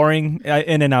would be boring.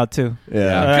 In-N-Out too.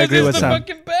 Yeah. I agree it's with the Sam.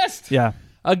 fucking best. Yeah.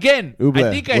 Again, Uble, I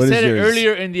think I what said is it yours?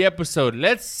 earlier in the episode.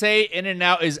 Let's say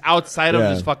In-N-Out is outside of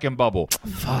Yeah. this fucking bubble.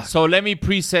 So let me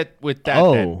preset with that.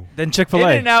 Oh. Then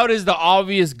Chick-fil-A. In-N-Out is the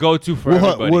obvious go-to for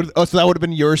everybody. So that would have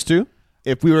been yours too?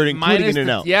 If we were including Minus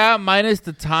In-N-Out. yeah, minus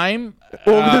the time.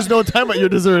 Well, there's no time at your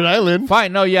desert island.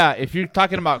 Fine, no, yeah. If you're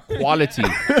talking about quality,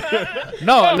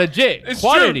 no, legit It's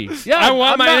quality. true. Yeah, I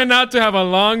want I'm my not- In-N-Out to have a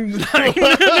long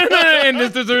line in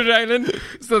this desert island.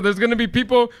 So there's gonna be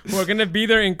people who are gonna be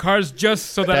there in cars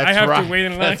just so that I That's have right. to wait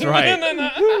in line. That's right. I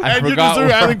And your forgot.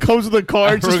 desert island comes with a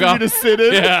car just for you to sit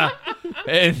in. Yeah,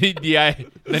 and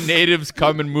the natives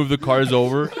come and move the cars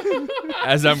over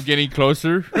as I'm getting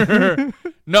closer.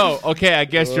 No, okay, I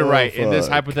guess you're right. In this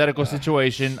hypothetical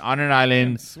situation, on an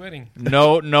island, Sweating.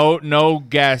 no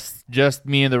guests, just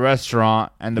me in the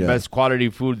restaurant, and the Yeah. best quality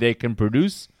food they can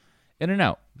produce.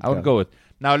 In-N-Out, I would Okay. go with.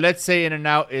 Now, let's say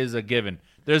In-N-Out is a given.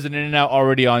 There's an In-N-Out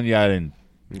already on the island,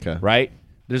 Okay. right?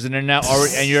 There's an In-N-Out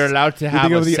already, and you're allowed to have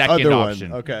Think a of the second other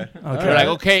option. one. Okay. You're like,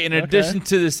 okay, in addition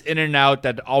to this In-N-Out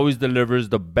that always delivers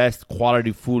the best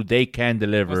quality food they can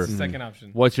deliver, What's the second option?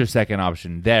 what's your second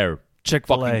option? There.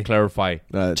 Chick-fil-A. Fucking clarify.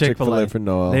 Chick-fil-A Chick-fil-A for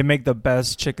Noel. They make the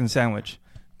best chicken sandwich.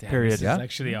 Period. This is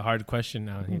actually a hard question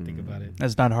now. You think about it.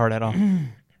 That's not hard at all.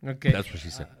 Okay. That's what she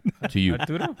said to you.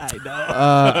 Arturo?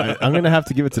 I'm going to have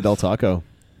to give it to Del Taco.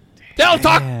 Del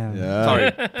Taco! Damn. Yeah.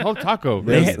 Sorry. Del Taco.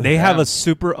 They have a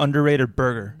super underrated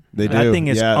burger. They That do, thing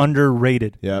is yeah.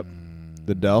 underrated. Yep.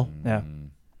 The Del? Yeah.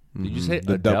 Did you say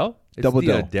The Adele? It's double the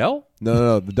Del. Adele?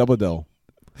 No, the double Del.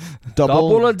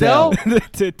 Double Adele?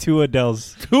 Two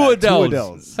Adels. Two Adeles.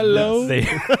 Adeles. Hello?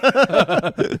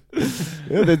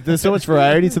 Yeah, there's so much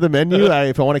variety to the menu.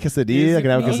 If I want a quesadilla, I can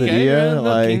have a Okay, quesadilla. we're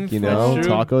Like, looking you know, for-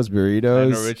 tacos, I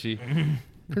know, burritos. Richie.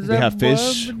 They have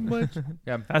fish.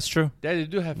 Yeah, That's true. they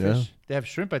do have Yeah. fish. They have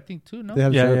shrimp, I think, too, no? They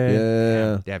have Yeah, shrimp. yeah,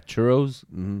 Yeah. They have churros,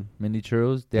 Mhm. mini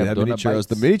churros. They They have have mini donut churros.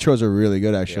 The bites. mini churros are really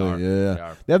good, They actually. are. Yeah. They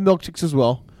are. They have milkshakes as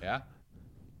well. Yeah.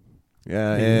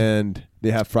 Yeah, and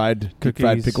they have fried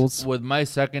Cookies. pickles, With my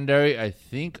secondary, I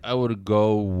think I would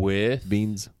go with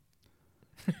beans.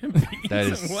 that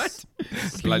is What?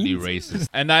 slightly racist,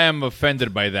 and I am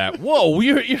offended by that. Whoa,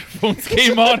 your earphones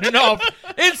came on and off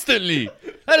instantly.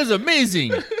 That is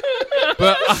amazing.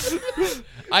 But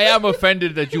I am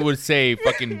offended that you would say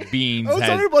fucking beans. I was has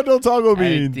talking about Del Taco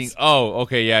anything- beans. Oh,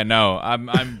 okay, yeah, no, I'm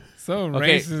So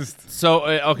okay. racist. So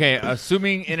okay,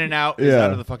 assuming In-N-Out is Yeah.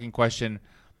 out of the fucking question.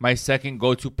 My second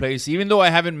go-to place, even though I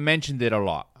haven't mentioned it a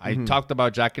lot, I talked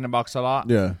about Jack in the Box a lot.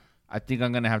 Yeah. I think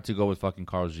I'm gonna have to go with fucking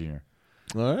Carl's Jr.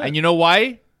 All right. And you know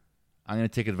why? I'm going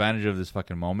to take advantage of this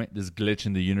fucking moment, this glitch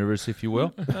in the universe, if you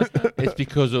will. It's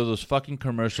because of those fucking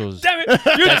commercials. Damn it!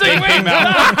 You're came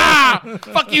out.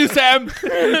 Fuck you, Sam.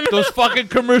 Those fucking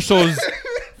commercials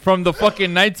from the fucking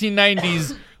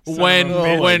 1990s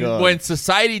when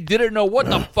society didn't know what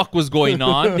the fuck was going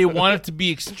on. They wanted to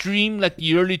be extreme like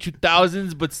the early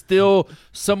 2000s, but still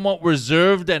somewhat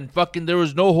reserved and fucking there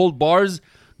was no hold bars.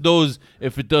 Those,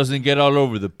 if it doesn't get all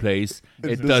over the place,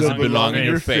 it doesn't belong in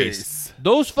your face.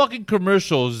 Those fucking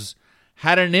commercials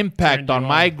had an impact on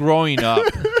my growing up.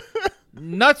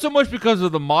 Not so much because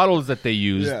of the models that they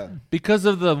used, because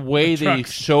of the way they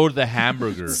showed the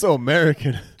hamburger. So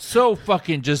American. So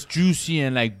fucking just juicy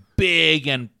and like big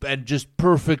and just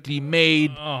perfectly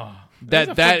made.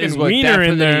 That is what wiener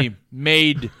in there. definitely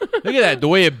made. Look at that, the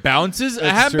way it bounces. A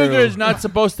That's hamburger true. is not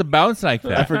supposed to bounce like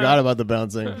that. I forgot about the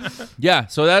bouncing. Yeah,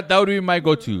 so that would be my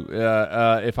go-to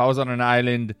if I was on an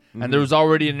island and there was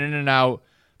already an In-N-Out,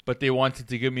 but they wanted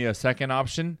to give me a second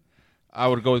option. I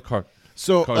would go with Carl.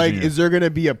 So, Carl's like, Jr. is there going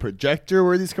to be a projector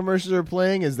where these commercials are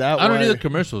playing? Is that I don't why? need the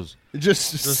commercials.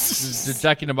 Just The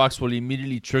Jack in the Box will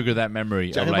immediately trigger that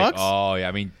memory Jack of in the like, Box? oh yeah,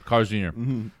 I mean Carl's Jr.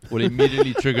 Will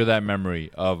immediately trigger that memory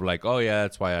of like, oh yeah,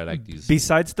 that's why I like these.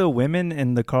 Besides the women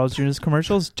in the Carl's Jr.'s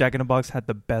commercials, Jack in the Box had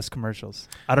the best commercials.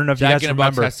 I don't know if Jack you in guys the Box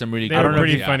remember. has some really They good were ones,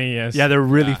 pretty yeah. funny, yes. Yeah, they're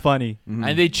really Yeah. funny.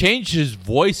 And they changed his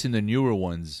voice in the newer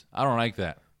ones. I don't like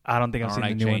that. I don't think I I've don't seen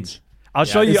like the new change. ones. I'll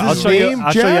Yeah. show you. Is I'll his show you. name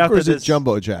I'll show you Jack after or is it this.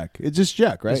 Jumbo Jack? It's just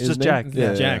Jack, right? It's His just name? Jack. It's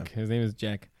Yeah. Jack. His name is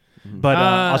Jack. But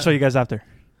I'll show you guys after.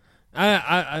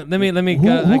 Let me.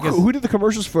 Who did the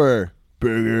commercials for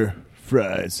burger,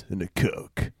 fries, and a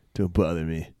Coke? Don't bother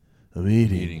me. I'm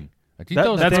eating. I think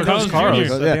that's Carl's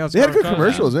Jr. Yeah. They had good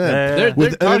commercials, Their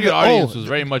target audience was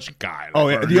very much guy.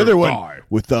 Yeah, the other one.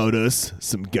 Without us,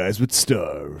 some guys would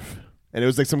starve. And it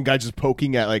was like some guy just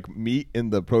poking at like meat in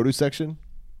the produce section.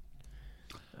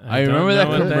 I remember that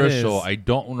commercial. I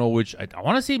don't know which. I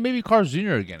want to say maybe Carl's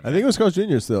Jr. again. I think it was Carl's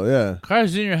Jr. still, yeah.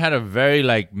 Carl's Jr. had a very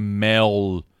like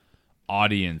male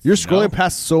audience. You're scrolling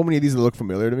past so many of these that look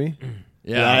familiar to me.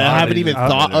 Yeah, I haven't even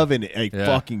thought of in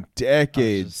fucking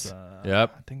decades.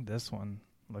 Yep. I think this one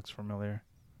looks familiar.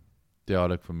 They all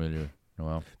look familiar.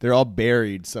 Well, they're all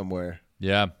buried somewhere.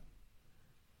 Yeah.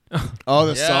 Oh,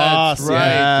 the sauce. That's right.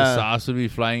 Yeah. The sauce would be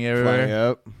flying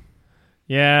everywhere.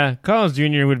 Yeah, Carl's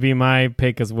Jr. would be my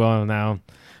pick as well now.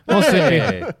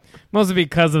 Mostly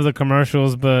because of the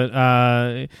commercials,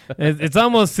 but it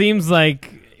almost seems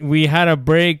like we had a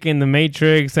break in the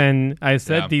Matrix and I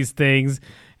said these things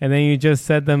and then you just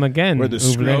said them again. Where the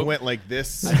screen went like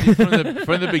this.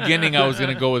 From the beginning, I was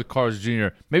going to go with Carl's Jr.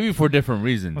 Maybe for different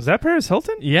reasons. Was that Paris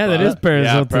Hilton? Yeah, that is Paris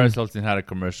Hilton. Paris Hilton had a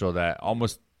commercial that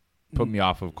almost put me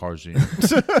off of Carl's Jr.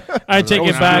 I take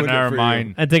it back. Never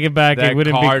mind. I take it back. That it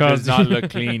wouldn't car be Carl's does not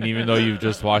look clean, even though you've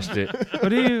just washed it. What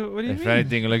do you mean? If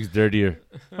anything, it looks dirtier.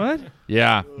 What?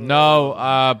 Yeah.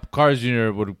 No, Carl's Jr.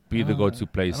 would be the go-to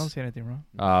place. I don't see anything wrong.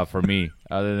 For me,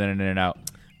 other than In-N-Out.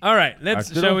 All right,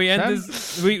 shall we end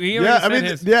this? We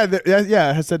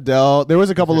Hassan Dell. There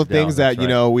was a couple of things that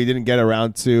we didn't get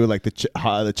around to, like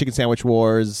the chicken sandwich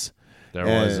wars. There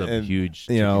was a huge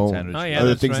chicken sandwich.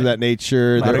 Other things of that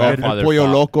nature. Pollo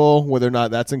Loco, whether or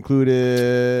not that's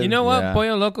included. You know what?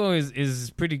 Pollo Loco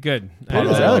is pretty good. I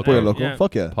like Pollo Loco. Yeah.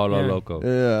 Fuck yeah. Pollo Loco.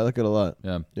 Yeah, I like it a lot.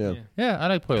 Yeah, I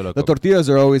like Pollo Loco. The tortillas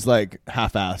are always like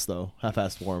half-assed though.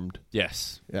 Half-assed formed.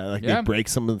 Yes. Yeah, they break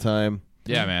some of the time.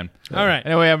 Yeah, man. All right.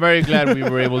 Anyway, I'm very glad we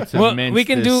were able to. We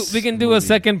can do a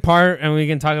second part, and we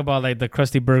can talk about like the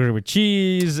Krusty Burger with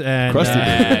cheese and Krusty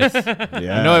Burger.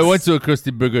 Yes. No, I went to a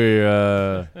Krusty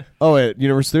Burger. At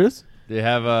Universal Studios. They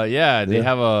have a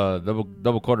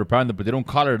double quarter pounder, but they don't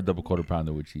call it a double quarter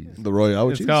pounder with cheese. The Royale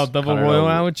with cheese. It's called double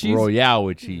Royale with cheese. Royale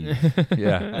with cheese.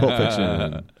 Yeah. Pulp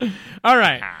Fiction. All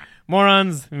right.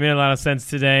 Morons, it made a lot of sense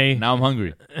today. Now I'm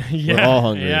hungry. We're all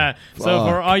hungry. Yeah. Fuck. So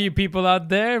for all you people out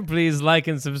there, please like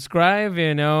and subscribe,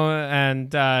 and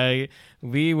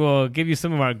we will give you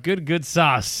some of our good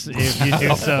sauce if you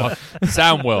do so.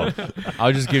 Samuel,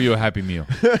 I'll just give you a Happy Meal.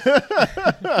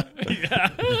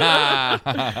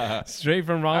 Straight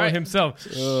from Ronald himself.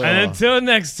 And until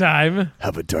next time,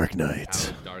 have a dark night.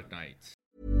 Have a dark night.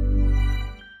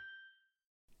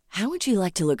 How would you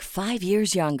like to look 5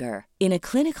 years younger? In a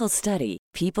clinical study,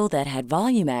 people that had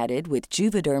volume added with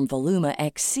Juvederm Voluma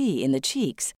XC in the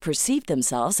cheeks perceived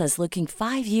themselves as looking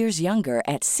 5 years younger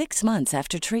at 6 months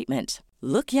after treatment.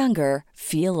 Look younger,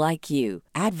 feel like you.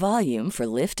 Add volume for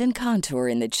lift and contour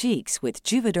in the cheeks with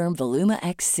Juvederm Voluma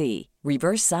XC.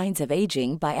 Reverse signs of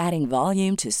aging by adding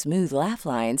volume to smooth laugh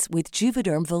lines with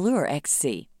Juvederm Volure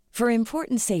XC. For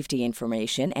important safety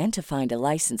information and to find a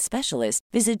licensed specialist,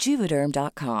 visit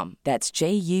Juvederm.com. That's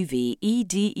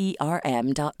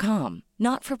JUVEDERM.com.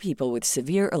 Not for people with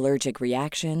severe allergic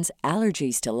reactions,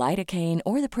 allergies to lidocaine,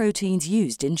 or the proteins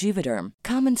used in Juvederm.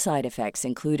 Common side effects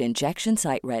include injection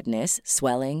site redness,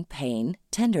 swelling, pain,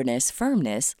 tenderness,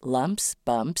 firmness, lumps,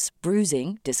 bumps,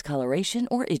 bruising, discoloration,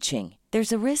 or itching.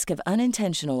 There's a risk of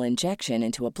unintentional injection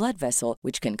into a blood vessel,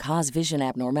 which can cause vision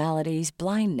abnormalities,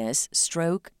 blindness,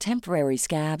 stroke, temporary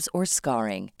scabs, or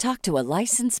scarring. Talk to a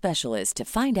licensed specialist to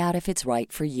find out if it's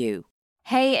right for you.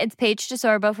 Hey, it's Paige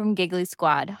DeSorbo from Giggly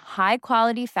Squad. High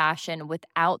quality fashion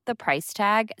without the price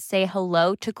tag. Say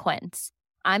hello to Quince.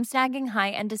 I'm snagging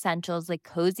high-end essentials like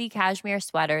cozy cashmere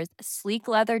sweaters, sleek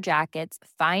leather jackets,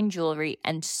 fine jewelry,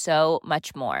 and so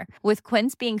much more. With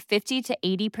Quince being 50 to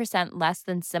 80% less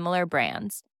than similar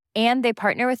brands. And they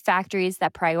partner with factories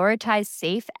that prioritize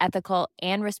safe, ethical,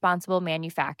 and responsible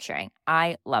manufacturing.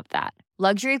 I love that.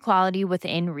 Luxury quality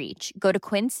within reach. Go to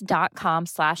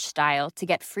quince.com/style to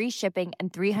get free shipping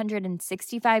and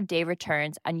 365-day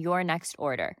returns on your next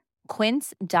order.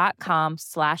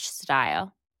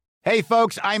 Quince.com/style. Hey,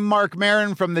 folks, I'm Mark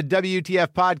Maron from the WTF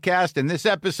Podcast, and this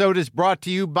episode is brought to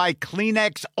you by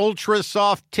Kleenex Ultra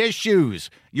Soft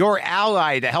Tissues, your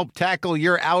ally to help tackle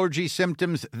your allergy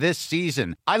symptoms this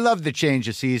season. I love the change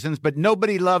of seasons, but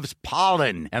nobody loves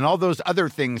pollen and all those other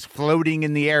things floating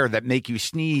in the air that make you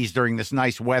sneeze during this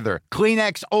nice weather.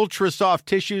 Kleenex Ultra Soft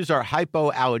Tissues are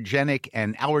hypoallergenic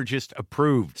and allergist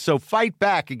approved, so fight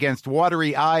back against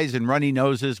watery eyes and runny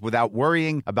noses without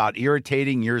worrying about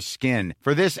irritating your skin.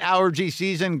 For this allergy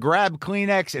season, grab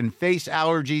Kleenex and face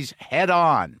allergies head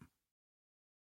on.